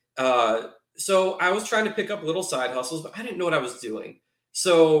 So I was trying to pick up little side hustles, but I didn't know what I was doing.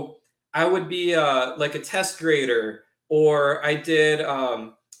 So I would be like a test grader, or I did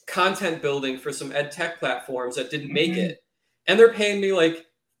content building for some ed tech platforms that didn't make it. And they're paying me like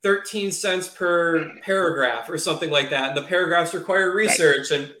 13 cents per paragraph or something like that. And the paragraphs require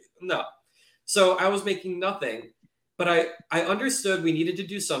research and no. So I was making nothing, but I understood we needed to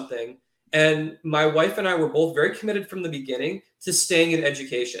do something. And my wife and I were both very committed from the beginning to staying in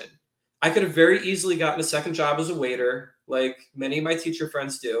education. I could have very easily gotten a second job as a waiter, like many of my teacher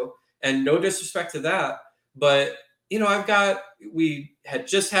friends do. And no disrespect to that, but we had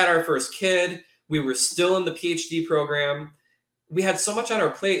just had our first kid. We were still in the PhD program. We had so much on our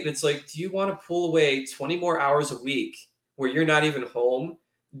plate. And it's like, do you want to pull away 20 more hours a week where you're not even home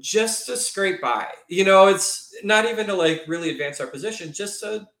just to scrape by? It's not even to like really advance our position, just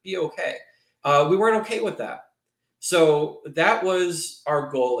to be okay. We weren't okay with that. So that was our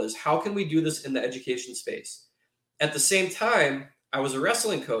goal, is how can we do this in the education space? At the same time, I was a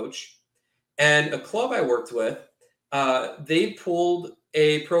wrestling coach, and a club I worked with, they pulled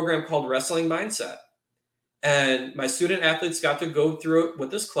a program called Wrestling Mindset. And my student athletes got to go through it with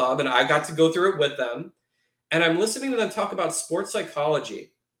this club, and I got to go through it with them. And I'm listening to them talk about sports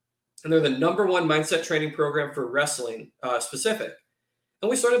psychology. And they're the #1 mindset training program for wrestling specific. And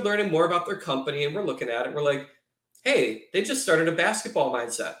we started learning more about their company, and we're looking at it. We're like, hey, they just started a basketball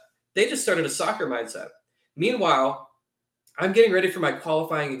mindset. They just started a soccer mindset. Meanwhile, I'm getting ready for my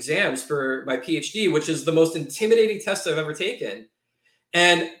qualifying exams for my PhD, which is the most intimidating test I've ever taken.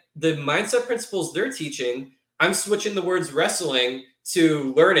 And the mindset principles they're teaching, I'm switching the words wrestling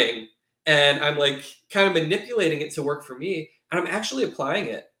to learning. And I'm like kind of manipulating it to work for me. And I'm actually applying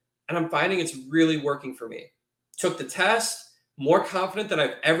it. And I'm finding it's really working for me. Took the test, more confident than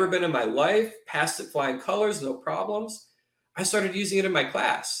I've ever been in my life, passed it flying colors, no problems. I started using it in my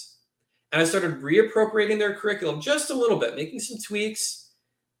class. And I started reappropriating their curriculum just a little bit, making some tweaks.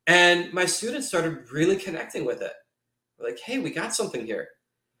 And my students started really connecting with it. We're like, hey, we got something here.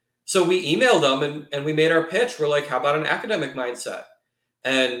 So we emailed them and we made our pitch. We're like, how about an academic mindset?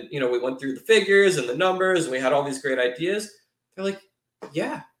 And, we went through the figures and the numbers, and we had all these great ideas. They're like,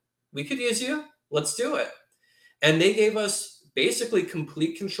 yeah, we could use you. Let's do it. And they gave us basically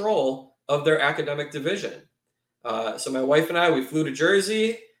complete control of their academic division. So my wife and I, we flew to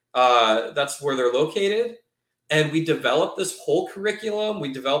Jersey. That's where they're located. And we developed this whole curriculum.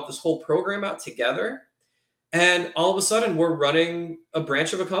 We developed this whole program out together. And all of a sudden, we're running a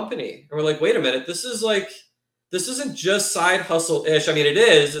branch of a company. And we're like, wait a minute, this isn't just side hustle-ish. I mean, it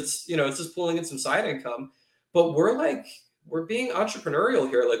is. It's just pulling in some side income. But we're being entrepreneurial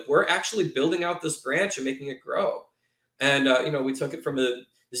here. Like, we're actually building out this branch and making it grow. And, we took it from a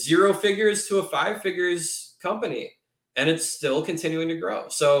 0 figures to a 5 figures company, and it's still continuing to grow.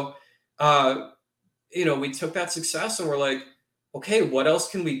 So, we took that success and we're like, okay, what else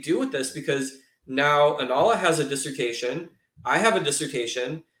can we do with this? Because now Anala has a dissertation. I have a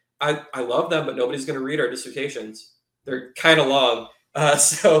dissertation. I love them, but nobody's going to read our dissertations. They're kind of long.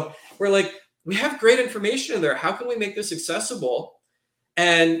 So we're like, we have great information in there. How can we make this accessible?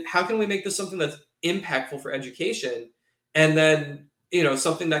 And how can we make this something that's impactful for education? And then,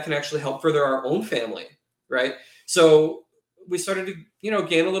 something that can actually help further our own family, right? So we started to,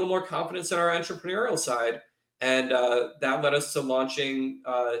 gain a little more confidence in our entrepreneurial side. And that led us to launching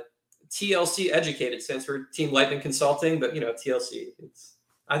TLC Educate. It stands for Team Leichtman Consulting, but, TLC,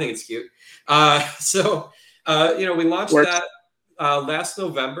 I think it's cute. We launched that last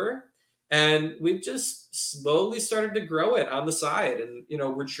November. And we've just slowly started to grow it on the side. And,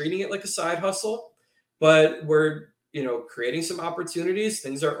 we're treating it like a side hustle, but we're, creating some opportunities.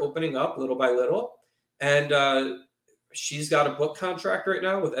 Things are opening up little by little. And she's got a book contract right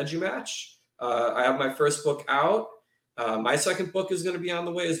now with EduMatch. I have my first book out. My second book is going to be on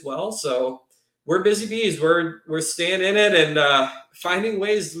the way as well. So we're busy bees. We're staying in it and finding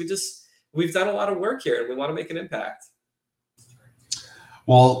ways. We've done a lot of work here and we want to make an impact.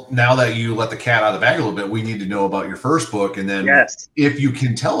 Well, now that you let the cat out of the bag a little bit, we need to know about your first book. And then if you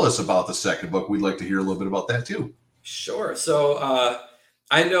can tell us about the second book, we'd like to hear a little bit about that too. Sure. So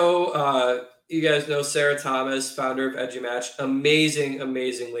I know you guys know Sarah Thomas, founder of EduMatch, amazing,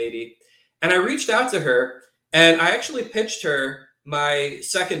 amazing lady. And I reached out to her and I actually pitched her my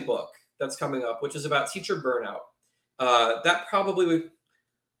second book that's coming up, which is about teacher burnout. That probably would,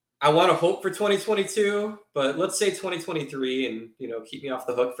 I want to hope for 2022, but let's say 2023 and, keep me off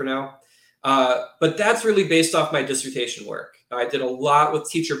the hook for now. But that's really based off my dissertation work. I did a lot with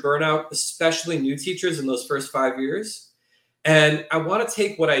teacher burnout, especially new teachers in those first 5 years. And I want to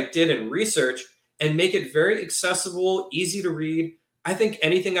take what I did in research and make it very accessible, easy to read. I think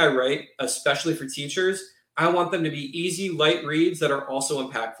anything I write, especially for teachers, I want them to be easy, light reads that are also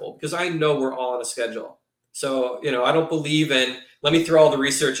impactful because I know we're all on a schedule. So, I don't believe in, let me throw all the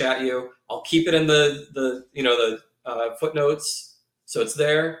research at you. I'll keep it in the footnotes so it's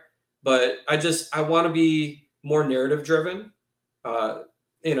there. But I want to be more narrative driven,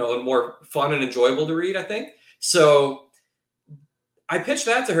 and more fun and enjoyable to read, I think. So I pitched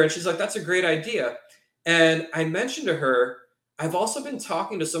that to her and she's like, that's a great idea. And I mentioned to her, I've also been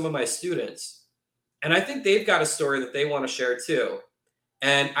talking to some of my students and I think they've got a story that they want to share too.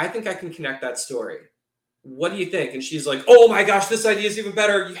 And I think I can connect that story. What do you think? And she's like, oh my gosh, this idea is even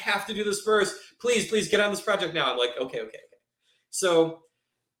better. You have to do this first. Please get on this project now. I'm like, okay. So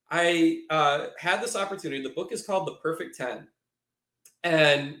I had this opportunity. The book is called The Perfect 10.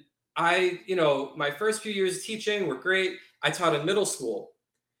 And my first few years of teaching were great. I taught in middle school.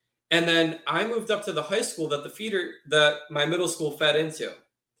 And then I moved up to the high school that my middle school fed into.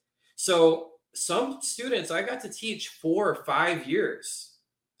 So some students I got to teach 4 or 5 years.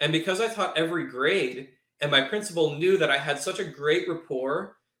 And because I taught every grade and my principal knew that I had such a great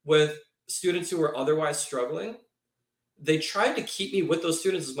rapport with students who were otherwise struggling, they tried to keep me with those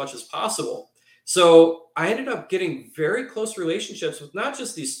students as much as possible. So I ended up getting very close relationships with not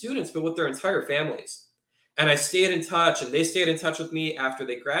just these students, but with their entire families. And I stayed in touch and they stayed in touch with me after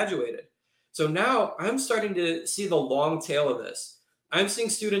they graduated. So now I'm starting to see the long tail of this. I'm seeing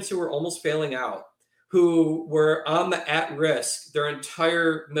students who were almost failing out, who were on the at-risk their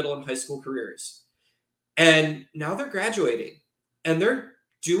entire middle and high school careers. And now they're graduating and they're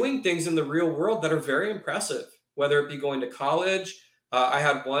doing things in the real world that are very impressive, whether it be going to college. I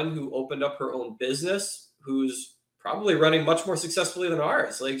had one who opened up her own business, who's probably running much more successfully than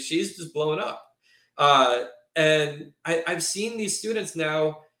ours. Like she's just blowing up. And I've seen these students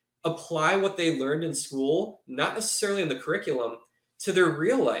now apply what they learned in school, not necessarily in the curriculum, to their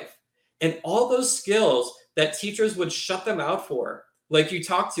real life. And all those skills that teachers would shut them out for, like you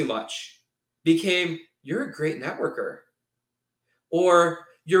talk too much, became, you're a great networker. Or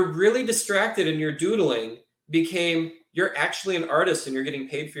you're really distracted and you're doodling, became, you're actually an artist and you're getting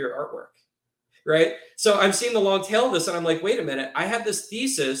paid for your artwork, right? So I'm seeing the long tail of this and I'm like, wait a minute, I had this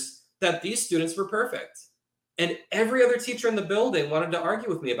thesis that these students were perfect. And every other teacher in the building wanted to argue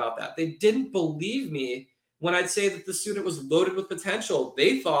with me about that. They didn't believe me when I'd say that the student was loaded with potential.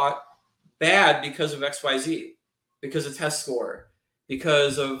 They thought bad because of XYZ, because of test score,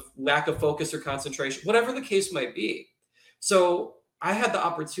 because of lack of focus or concentration, whatever the case might be. So I had the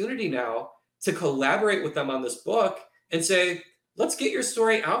opportunity now to collaborate with them on this book and say, let's get your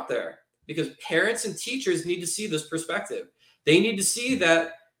story out there, because parents and teachers need to see this perspective. They need to see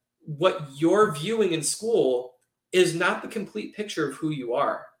that what you're viewing in school is not the complete picture of who you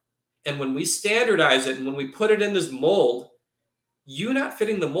are. And when we standardize it and when we put it in this mold, you not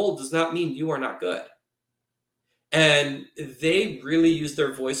fitting the mold does not mean you are not good. And they really use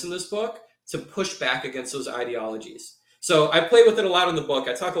their voice in this book to push back against those ideologies. So I play with it a lot in the book.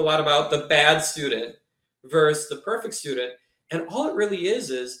 I talk a lot about the bad student versus the perfect student. And all it really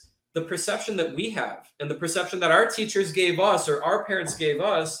is the perception that we have and the perception that our teachers gave us or our parents gave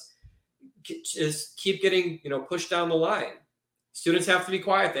us is keep getting, pushed down the line. Students have to be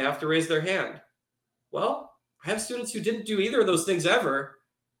quiet. They have to raise their hand. Well, I have students who didn't do either of those things ever,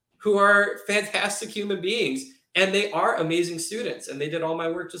 who are fantastic human beings, and they are amazing students, and they did all my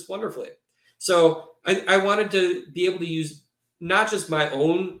work just wonderfully. So I wanted to be able to use not just my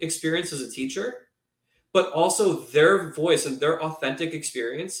own experience as a teacher, but also their voice and their authentic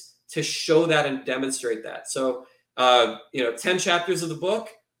experience to show that and demonstrate that. So, 10 chapters of the book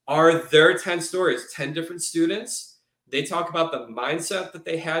are their 10 stories, 10 different students. They talk about the mindset that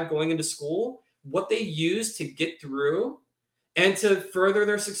they had going into school, what they used to get through, and to further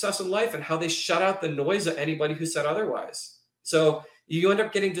their success in life, and how they shut out the noise of anybody who said otherwise. So you end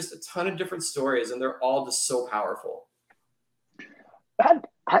up getting just a ton of different stories, and they're all just so powerful.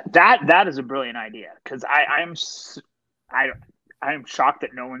 That is a brilliant idea, because I'm shocked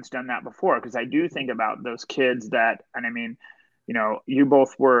that no one's done that before, because I do think about those kids that, and I mean, you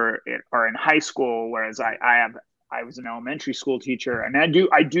both are in high school, whereas I was an elementary school teacher, and I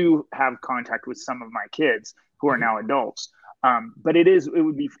do have contact with some of my kids who are now adults. But it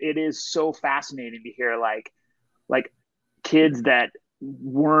is so fascinating to hear like kids that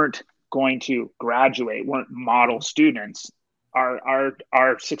weren't going to graduate, weren't model students,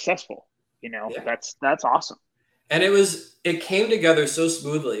 are successful. Yeah. That's awesome. And it came together so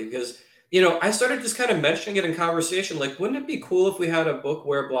smoothly because, I started just kind of mentioning it in conversation. Like, wouldn't it be cool if we had a book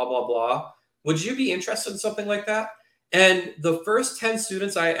where blah, blah, blah? Would you be interested in something like that? And the first 10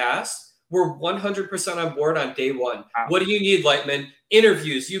 students I asked were 100% on board on day one. Wow. What do you need, Leichtman?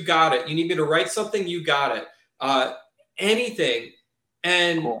 Interviews, you got it. You need me to write something? You got it. Anything.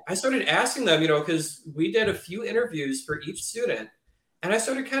 And cool. I started asking them, because we did a few interviews for each student. And I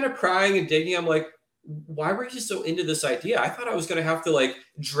started kind of prying and digging. I'm like, why were you so into this idea? I thought I was going to have to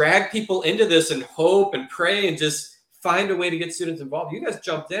drag people into this and hope and pray and just find a way to get students involved. You guys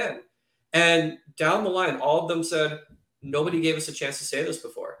jumped in, and down the line, all of them said, nobody gave us a chance to say this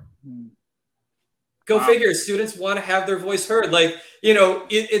before. Go figure. Students want to have their voice heard.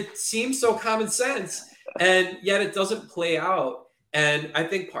 It seems so common sense, and yet it doesn't play out. And I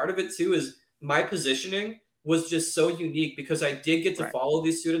think part of it too is my positioning was just so unique, because I did get to follow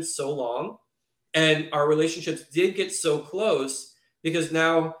these students so long. And our relationships did get so close, because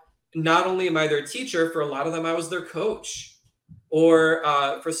now not only am I their teacher, for a lot of them, I was their coach. Or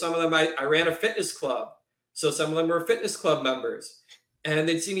for some of them, I ran a fitness club. So some of them were fitness club members. And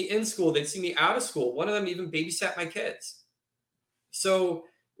they'd see me in school. They'd see me out of school. One of them even babysat my kids. So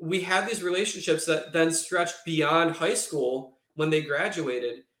we had these relationships that then stretched beyond high school when they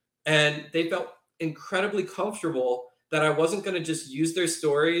graduated. And they felt incredibly comfortable that I wasn't going to just use their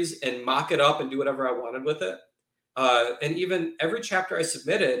stories and mock it up and do whatever I wanted with it. And even every chapter I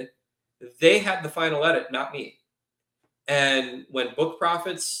submitted, they had the final edit, not me. And when Book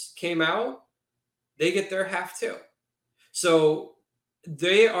Profits came out, they get their half too. So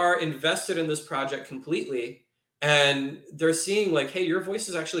they are invested in this project completely. And they're seeing hey, your voice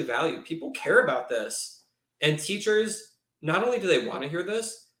is actually valued. People care about this. And teachers, not only do they want to hear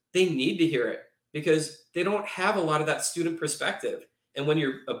this, they need to hear it, because they don't have a lot of that student perspective. And when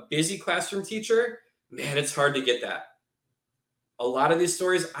you're a busy classroom teacher, man, it's hard to get that. A lot of these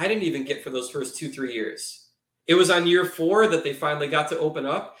stories I didn't even get for those first 2-3 years. It was on year 4 that they finally got to open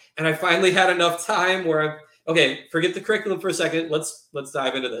up. And I finally had enough time where okay, forget the curriculum for a second. Let's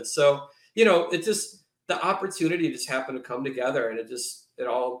dive into this. So, it just, the opportunity just happened to come together, and it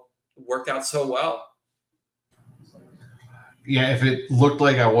all worked out so well. Yeah, if it looked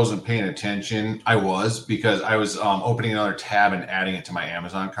like I wasn't paying attention, I was, because I was opening another tab and adding it to my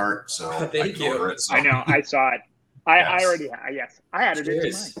Amazon cart. So thank you. It, so. I know, I saw it. I already, yes, I added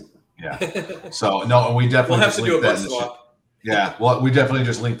it to mine. Yeah. So no, we definitely we'll have to do a book swap. Yeah, well, we definitely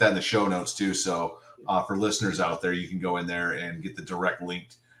just linked that in the show notes too. So for listeners out there, you can go in there and get the direct link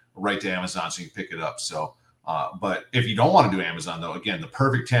right to Amazon, so you can pick it up. So. But if you don't want to do Amazon, though, again, the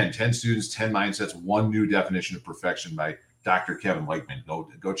perfect 10 students, 10 mindsets, one new definition of perfection by Dr. Kevin Leichtman.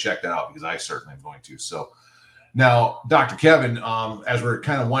 Go check that out, because I certainly am going to. So now, Dr. Kevin, as we're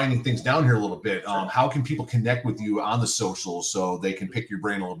kind of winding things down here a little bit, how can people connect with you on the socials so they can pick your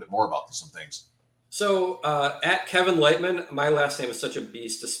brain a little bit more about some things? So at Kevin Leichtman, my last name is such a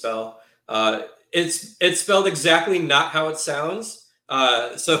beast to spell. It's spelled exactly not how it sounds.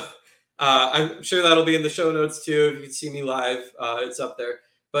 I'm sure that'll be in the show notes too. If you can see me live, it's up there.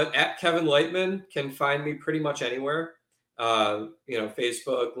 But at Kevin Leichtman can find me pretty much anywhere.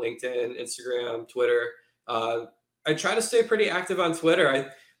 Facebook, LinkedIn, Instagram, Twitter. I try to stay pretty active on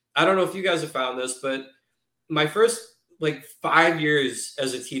Twitter. I don't know if you guys have found this, but my first 5 years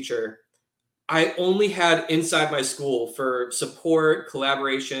as a teacher, I only had inside my school for support,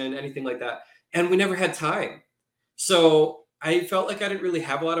 collaboration, anything like that. And we never had time. So I felt like I didn't really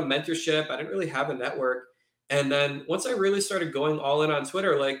have a lot of mentorship. I didn't really have a network. And then once I really started going all in on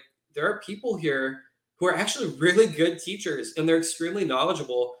Twitter, there are people here who are actually really good teachers, and they're extremely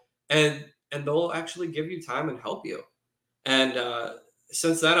knowledgeable, and they'll actually give you time and help you. And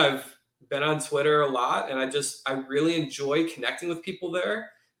since then, I've been on Twitter a lot, and I really enjoy connecting with people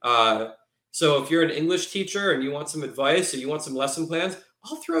there. So if you're an English teacher and you want some advice or you want some lesson plans,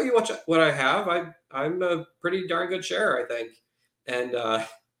 I'll throw you what I have. I'm a pretty darn good sharer, I think. And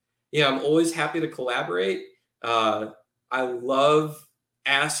I'm always happy to collaborate. I love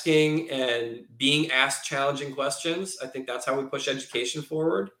asking and being asked challenging questions. I think that's how we push education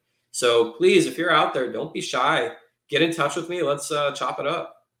forward. So please, if you're out there, don't be shy. Get in touch with me. Let's chop it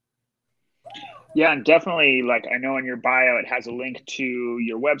up. Yeah, and definitely, like, I know in your bio, it has a link to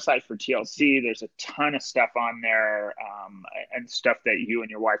your website for TLC. There's a ton of stuff on there, and stuff that you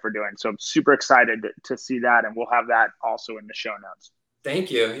and your wife are doing. So I'm super excited to see that, and we'll have that also in the show notes.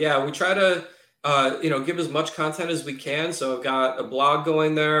 Thank you. Yeah, we try to, give as much content as we can. So I've got a blog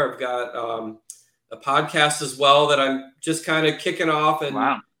going there. I've got a podcast as well that I'm just kind of kicking off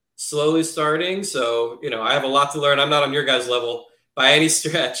and slowly starting. So, I have a lot to learn. I'm not on your guys' level by any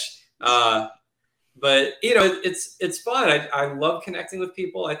stretch. But it's fun. I love connecting with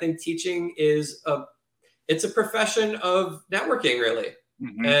people. I think teaching it's a profession of networking, really.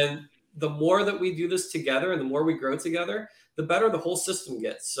 Mm-hmm. And the more that we do this together and the more we grow together, the better the whole system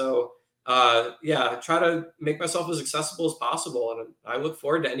gets. So I try to make myself as accessible as possible, and I look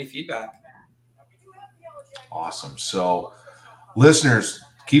forward to any feedback. Awesome. So listeners,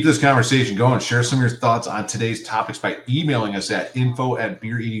 keep this conversation going. Share some of your thoughts on today's topics by emailing us at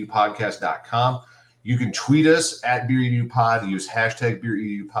info@beeredupodcast.com. You can tweet us at BeerEduPod. Use hashtag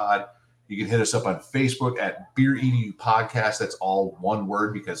BeerEduPod. You can hit us up on Facebook at BeerEduPodcast. That's all one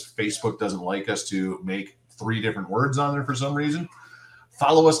word because Facebook doesn't like us to make 3 different words on there for some reason.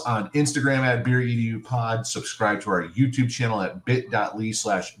 Follow us on Instagram at BeerEduPod. Subscribe to our YouTube channel at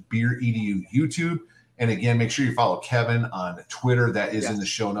bit.ly/BeerEduYouTube. And again, make sure you follow Kevin on Twitter. That is in the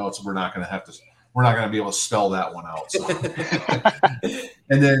show notes. We're not going to be able to spell that one out. So.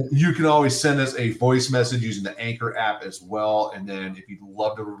 And then you can always send us a voice message using the Anchor app as well. And then if you'd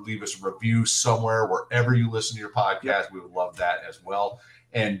love to leave us a review somewhere, wherever you listen to your podcast, we would love that as well.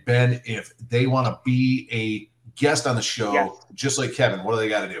 And Ben, if they want to be a guest on the show, just like Kevin, what do they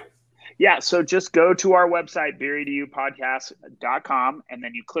got to do? Yeah, so just go to our website, beeredupodcast.com, and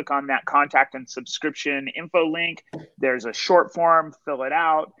then you click on that contact and subscription info link. There's a short form, fill it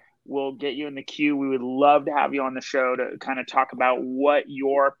out. We'll get you in the queue. We would love to have you on the show to kind of talk about what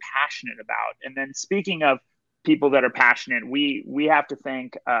you're passionate about. And then speaking of people that are passionate, we have to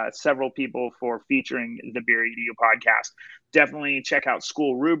thank several people for featuring the Beer Edu podcast. Definitely check out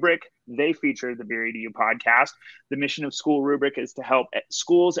School Rubric. They feature the Beer Edu podcast. The mission of School Rubric is to help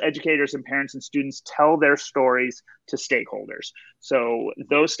schools, educators, and parents and students tell their stories to stakeholders. So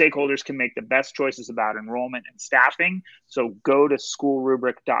those stakeholders can make the best choices about enrollment and staffing. So go to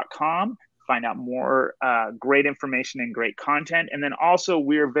schoolrubric.com. Find out more great information and great content. And then also,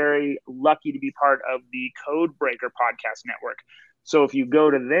 we're very lucky to be part of the Code Breaker podcast network. So if you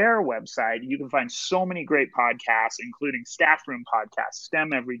go to their website, you can find so many great podcasts, including Staff Room Podcast,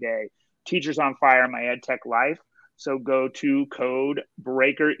 STEM Every Day, Teachers on Fire, My EdTech Life. So go to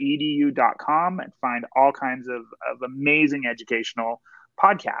codebreakeredu.com and find all kinds of amazing educational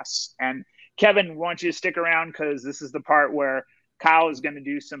podcasts. And Kevin, why don't you stick around, because this is the part where Kyle's going to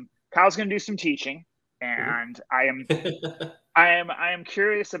do some teaching, and I am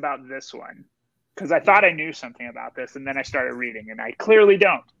curious about this one, because I thought I knew something about this, and then I started reading, and I clearly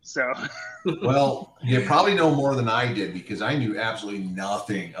don't. So, well, you probably know more than I did, because I knew absolutely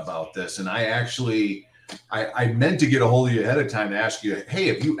nothing about this, and I meant to get a hold of you ahead of time to ask you, hey,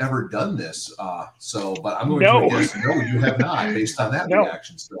 have you ever done this? But I'm going to guess no, you have not, based on that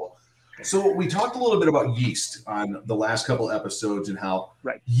reaction still. So we talked a little bit about yeast on the last couple episodes and how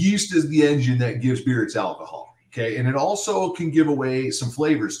yeast is the engine that gives beer its alcohol. Okay. And it also can give away some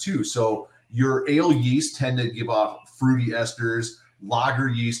flavors too. So your ale yeast tend to give off fruity esters. Lager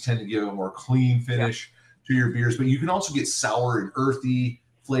yeast tend to give a more clean finish to your beers, but you can also get sour and earthy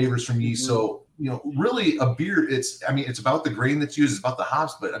flavors from yeast. So, really a beer, it's about the grain that's used, it's about the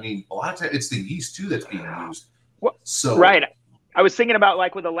hops, but a lot of times it's the yeast too that's being used. I was thinking about,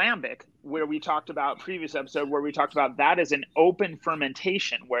 like, with alambic, where we talked about previous episode, where we talked about that as an open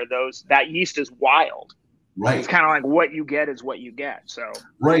fermentation, where that yeast is wild. Right. It's kind of like what you get is what you get. So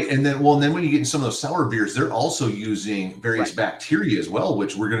right. And then when you get in some of those sour beers, they're also using various bacteria as well,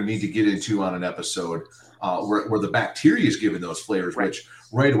 which we're going to need to get into on an episode where the bacteria is giving those flavors, which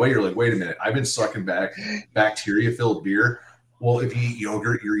right away you're like, wait a minute, I've been sucking back bacteria-filled beer. Well, if you eat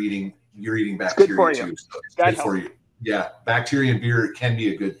yogurt, you're eating bacteria too. So it's good for you. Yeah, bacteria in beer can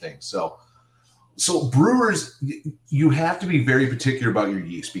be a good thing. So brewers, you have to be very particular about your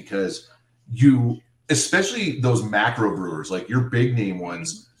yeast, because especially those macro brewers, like your big name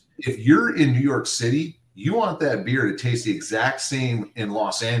ones, if you're in New York City, you want that beer to taste the exact same in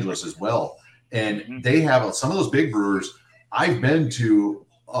Los Angeles as well. And they have some of those big brewers. I've been to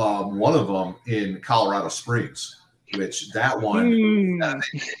one of them in Colorado Springs, which that one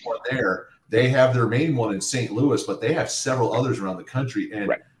there, They have their main one in St. Louis, but they have several others around the country.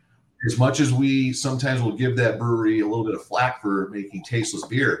 And as much as we sometimes will give that brewery a little bit of flack for making tasteless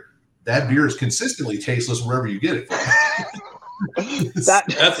beer, that beer is consistently tasteless wherever you get it from.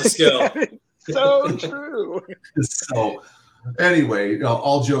 That's a skill. So true. So anyway,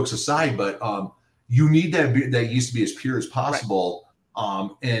 all jokes aside, but you need that beer, that yeast to be as pure as possible.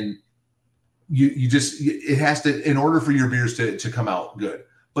 And you just, it has to, in order for your beers to come out good.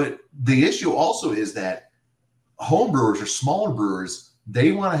 But the issue also is that home brewers or smaller brewers,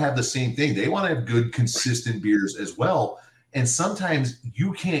 they want to have the same thing. They want to have good, consistent beers as well. And sometimes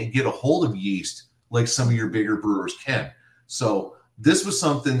you can't get a hold of yeast like some of your bigger brewers can. So this was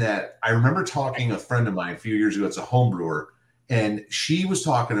something that I remember talking to a friend of mine a few years ago. It's a home brewer, and she was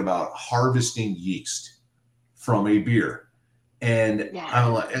talking about harvesting yeast from a beer. And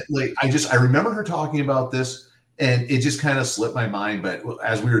I'm like, I remember her talking about this, and it just kind of slipped my mind. But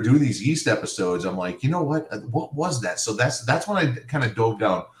as we were doing these yeast episodes, I'm like, you know what was that? So that's when I kind of dove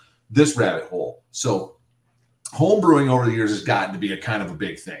down this rabbit hole. So home brewing over the years has gotten to be a kind of a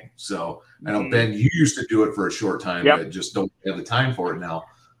big thing. So I know, Ben, you used to do it for a short time, but just don't have the time for it now.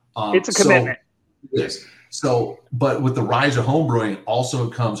 It's a commitment. Yes. So, but with the rise of home brewing also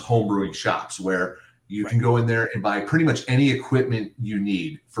comes home brewing shops where you can go in there and buy pretty much any equipment you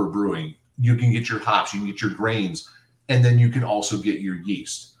need for brewing. You can get your hops, you can get your grains, and then you can also get your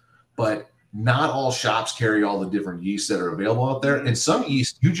yeast. But not all shops carry all the different yeasts that are available out there. And some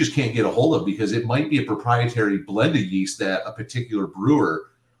yeast you just can't get a hold of because it might be a proprietary blended yeast that a particular brewer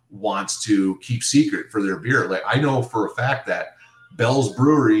wants to keep secret for their beer. Like I know for a fact that Bell's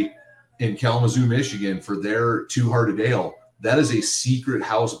Brewery in Kalamazoo, Michigan, for their Two Hearted Ale, that is a secret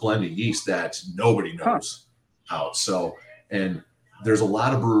house blended yeast that nobody knows about. So, and there's a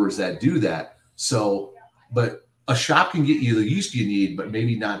lot of brewers that do that. So, but a shop can get you the yeast you need, but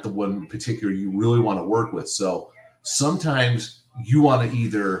maybe not the one in particular you really want to work with. So sometimes you want to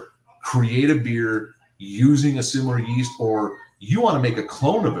either create a beer using a similar yeast, or you want to make a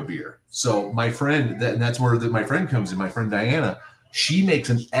clone of a beer. So my friend, and that's where my friend comes in, my friend Diana, she makes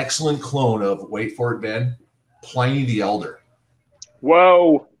an excellent clone of, wait for it, Ben, Pliny the Elder.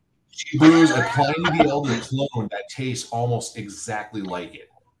 Whoa. She brews a Pliny the Elder clone that tastes almost exactly like it.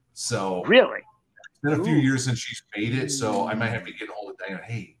 So really? It's been a few years since she's made it, so I might have to get a hold of Diana.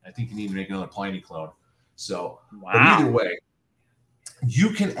 Hey, I think you need to make another Pliny clone. So, but either way,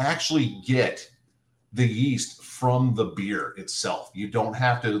 you can actually get the yeast from the beer itself. You don't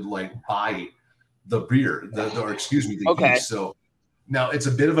have to like buy the beer, the yeast. So now it's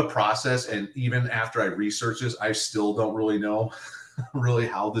a bit of a process, and even after I research this, I still don't really know really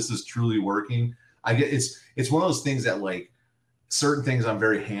how this is truly working. I get it's one of those things that like certain things I'm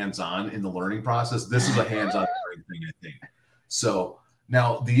very hands-on in the learning process. This is a hands-on learning thing, I think. So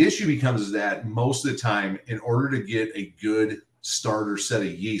now the issue becomes is that most of the time, in order to get a good starter set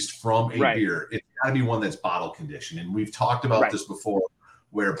of yeast from a beer, it's got to be one that's bottle conditioned. And we've talked about this before,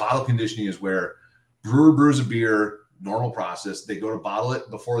 where bottle conditioning is where brewer brews a beer, normal process. They go to bottle it.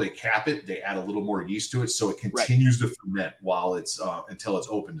 Before they cap it, they add a little more yeast to it, so it continues to ferment while it's until it's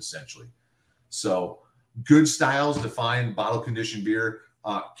opened, essentially. So good styles define bottle conditioned beer.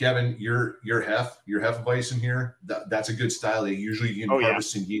 Kevin, your Hefeweizen here, that's a good style. They usually you can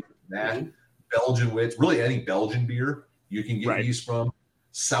harvest and yeast from that. Belgian wits, really any Belgian beer you can get yeast from.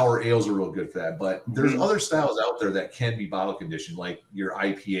 Sour ales are real good for that, but there's other styles out there that can be bottle conditioned, like your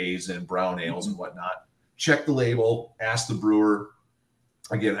IPAs and brown ales and whatnot. Check the label, ask the brewer.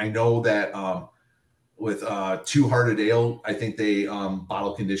 Again, I know that with Two Hearted Ale, I think they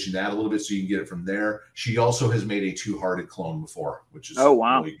bottle conditioned that a little bit so you can get it from there. She also has made a Two Hearted clone before, which is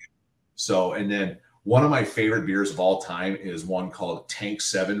really good. So, and then one of my favorite beers of all time is one called Tank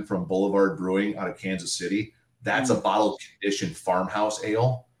 7 from Boulevard Brewing out of Kansas City. That's a bottle conditioned farmhouse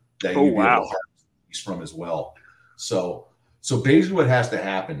ale that you'd be able to harvest from as well. So basically what has to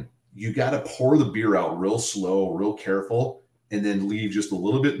happen, you got to pour the beer out real slow, real careful, and then leave just a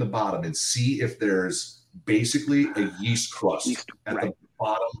little bit in the bottom and see if there's basically a yeast crust at the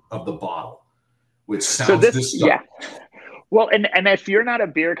bottom of the bottle, which sounds disgusting. Well, and if you're not a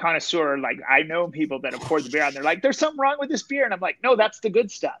beer connoisseur, like I know people that have poured the beer out and they're like, there's something wrong with this beer. And I'm like, no, that's the good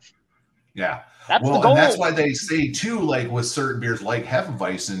stuff. Yeah. That's the goal. And that's why they say too, like with certain beers like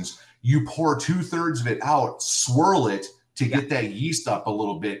Hefeweizens, you pour 2/3 of it out, swirl it to get that yeast up a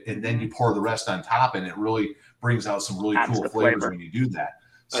little bit, and then you pour the rest on top, and it really brings out some really cool flavors when you do that.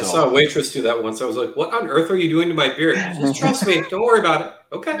 So, I saw a waitress do that once. I was like, what on earth are you doing to my beer? Just trust me. Don't worry about it.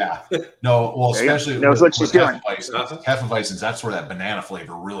 Okay. Yeah. No, well, especially knows what she's doing. Hefeweizens, that's where that banana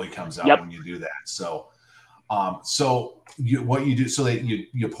flavor really comes out when you do that. So, So what you do, so that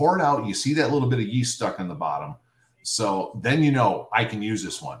you pour it out, you see that little bit of yeast stuck on the bottom. So then I can use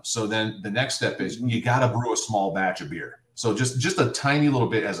this one. So then the next step is you got to brew a small batch of beer. So just a tiny little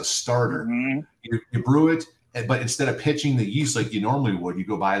bit as a starter. You brew it, but instead of pitching the yeast like you normally would, you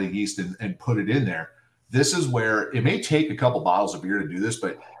go buy the yeast and put it in there. This is where it may take a couple bottles of beer to do this,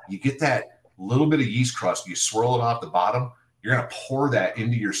 but you get that little bit of yeast crust, you swirl it off the bottom, you're going to pour that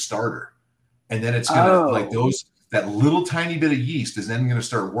into your starter. And then it's going to that little tiny bit of yeast is then going to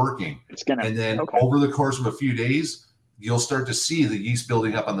start working. And then over the course of a few days, you'll start to see the yeast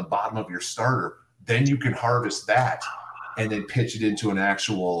building up on the bottom of your starter. Then you can harvest that and then pitch it into an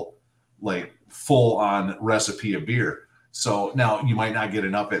actual like full on recipe of beer. So now you might not get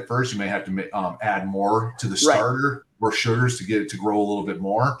enough at first. You may have to add more to the starter or sugars to get it to grow a little bit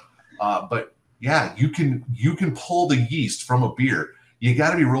more. But yeah, you can pull the yeast from a beer. You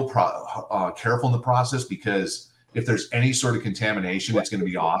got to be real careful in the process, because if there's any sort of contamination, it's going to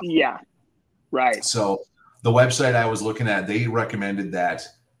be off. Yeah, right. So the website I was looking at, they recommended that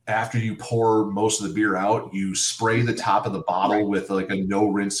after you pour most of the beer out, you spray the top of the bottle with like a no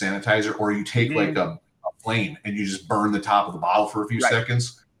rinse sanitizer, or you take like a flame and you just burn the top of the bottle for a few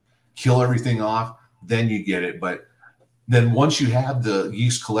seconds, kill everything off, then you get it. But then once you have the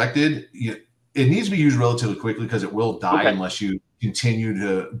yeast collected, it needs to be used relatively quickly because it will die unless you continue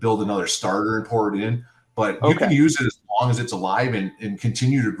to build another starter and pour it in. But you can use it as long as it's alive and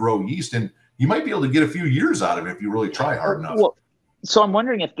continue to grow yeast. And you might be able to get a few years out of it if you really try hard enough. Well, so I'm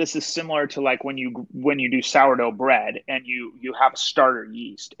wondering if this is similar to like when you do sourdough bread and you have a starter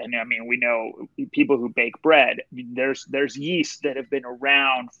yeast. And I mean, we know people who bake bread, there's yeast that have been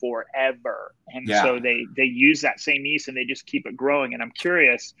around forever. And so they use that same yeast and they just keep it growing. And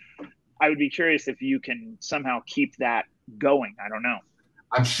I would be curious if you can somehow keep that going. I don't know.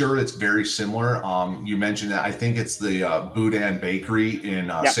 I'm sure it's very similar. You mentioned that. I think it's the Boudin Bakery in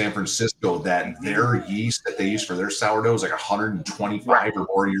San Francisco that their yeast that they use for their sourdough is like 125 or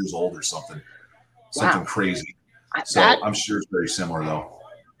more years old or something crazy. So I'm sure it's very similar though.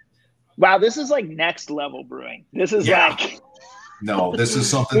 Wow, this is like next level brewing. This is like. No, this is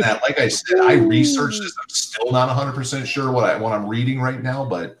something that, like I said, I researched this. I'm still not 100% sure what I'm reading right now,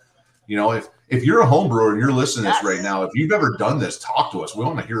 but if you're a home brewer and you're listening to this right now, if you've ever done this, talk to us. We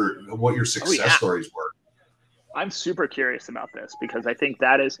want to hear what your success stories were. I'm super curious about this because I think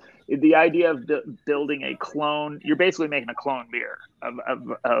that is the idea of building a clone. You're basically making a clone beer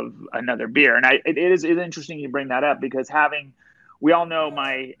of another beer. And it's interesting you bring that up because we all know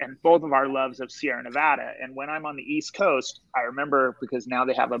and both of our loves of Sierra Nevada. And when I'm on the East Coast, I remember because now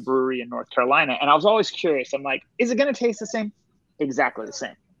they have a brewery in North Carolina. And I was always curious. I'm like, is it going to taste the same? Exactly the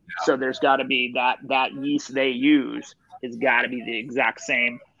same. So there's got to be that yeast they use has got to be the exact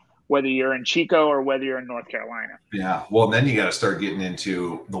same, whether you're in Chico or whether you're in North Carolina. Yeah. Well, then you got to start getting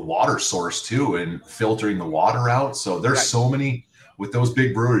into the water source too and filtering the water out. So there's so many with those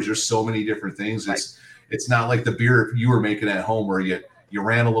big breweries. There's so many different things. It's not like the beer you were making at home where you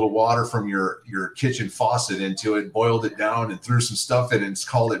ran a little water from your kitchen faucet into it, boiled it down, and threw some stuff in it and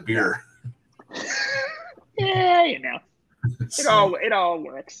called it beer. Yeah, It all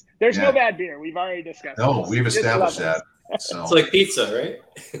works. There's no bad beer. We've already discussed. No, we've established that. So. It's like pizza,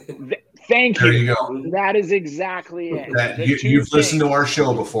 right? Thank you. There you go. That is exactly it. You've listened to our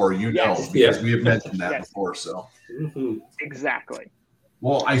show before, because we have mentioned that before. So exactly.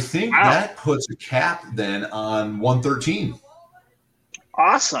 Well, I think that puts a cap then on 113.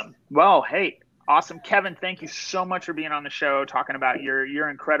 Awesome. Well, hey, awesome, Kevin. Thank you so much for being on the show, talking about your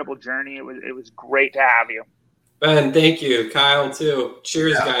incredible journey. It was great to have you. Ben, thank you. Kyle, too.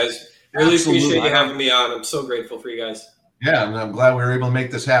 Cheers, guys. Really appreciate you having me on. I'm so grateful for you guys. Yeah, and I'm glad we were able to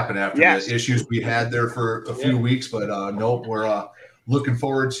make this happen after the issues we had there for a few weeks. But nope, we're looking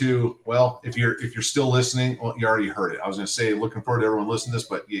forward to. Well, if you're still listening, well, you already heard it. I was going to say looking forward to everyone listening to this,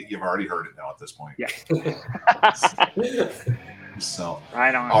 but you've already heard it now at this point. Yeah. So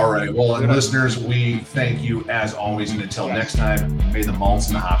right on. All right. Well, and listeners, we thank you as always, and until next time, may the malts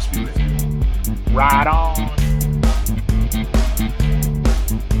and the hops be with you. Right on.